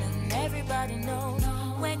perfection, everybody knows.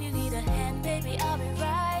 When you need a hand, baby, I'll be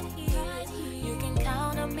right here. You can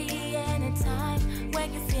count on me anytime.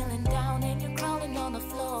 When you're feeling down and you're crawling on the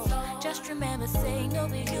floor, just remember saying, no,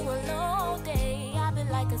 be you alone, day. I'll be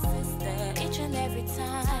like a sister each and every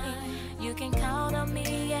time. You can count on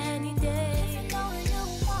me any day. If you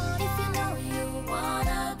know you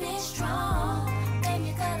wanna be strong, then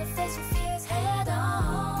you gotta face your fears head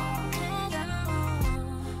on.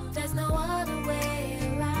 There's no other way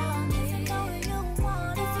around it. If you know you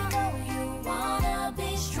wanna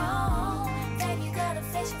be strong, then you gotta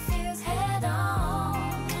face your fears head on.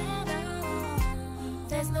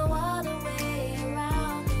 There's no other way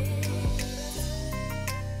around it.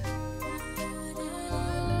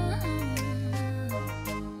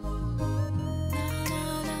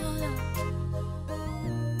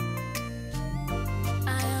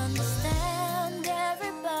 I understand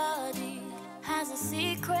everybody has a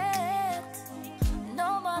secret.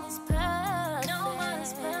 Nobody's perfect.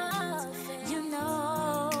 Nobody's perfect. You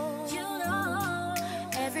know.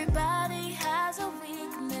 Everybody has a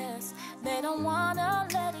weakness. They don't wanna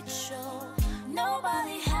let it show.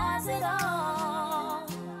 Nobody has it all.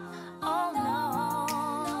 Oh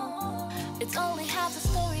no. It's only half the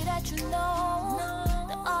story that you know.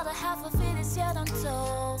 The other half of it is yet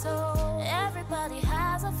untold. Everybody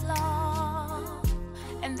has a flaw,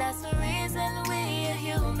 and that's the reason we are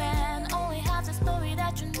human. Only half the story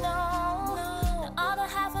that you know. The other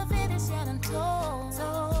half of it is yet untold.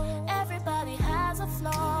 Everybody has a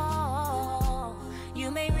flaw.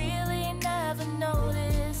 You may really never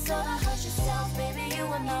notice, so don't hurt yourself, baby, you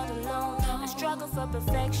are not alone. The struggle for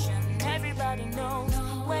perfection, everybody knows.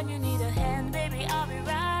 When you need a hand, baby, I'll be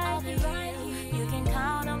right here. You can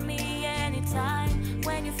count on me anytime.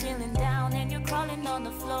 When you're feeling down and you're crawling on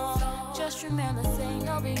the floor, just remember saying,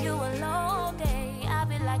 no, be you alone, day. I'll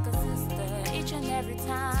be like a sister each and every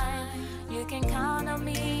time. You can count on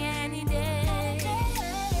me any day.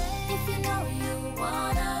 If you know you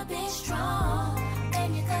wanna be strong,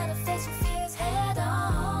 then you gotta face your fears head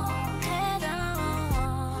on. Head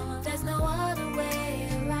on. There's no other way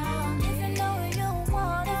around. If you know you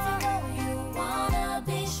wanna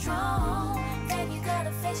be strong, then you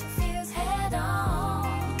gotta face your fears.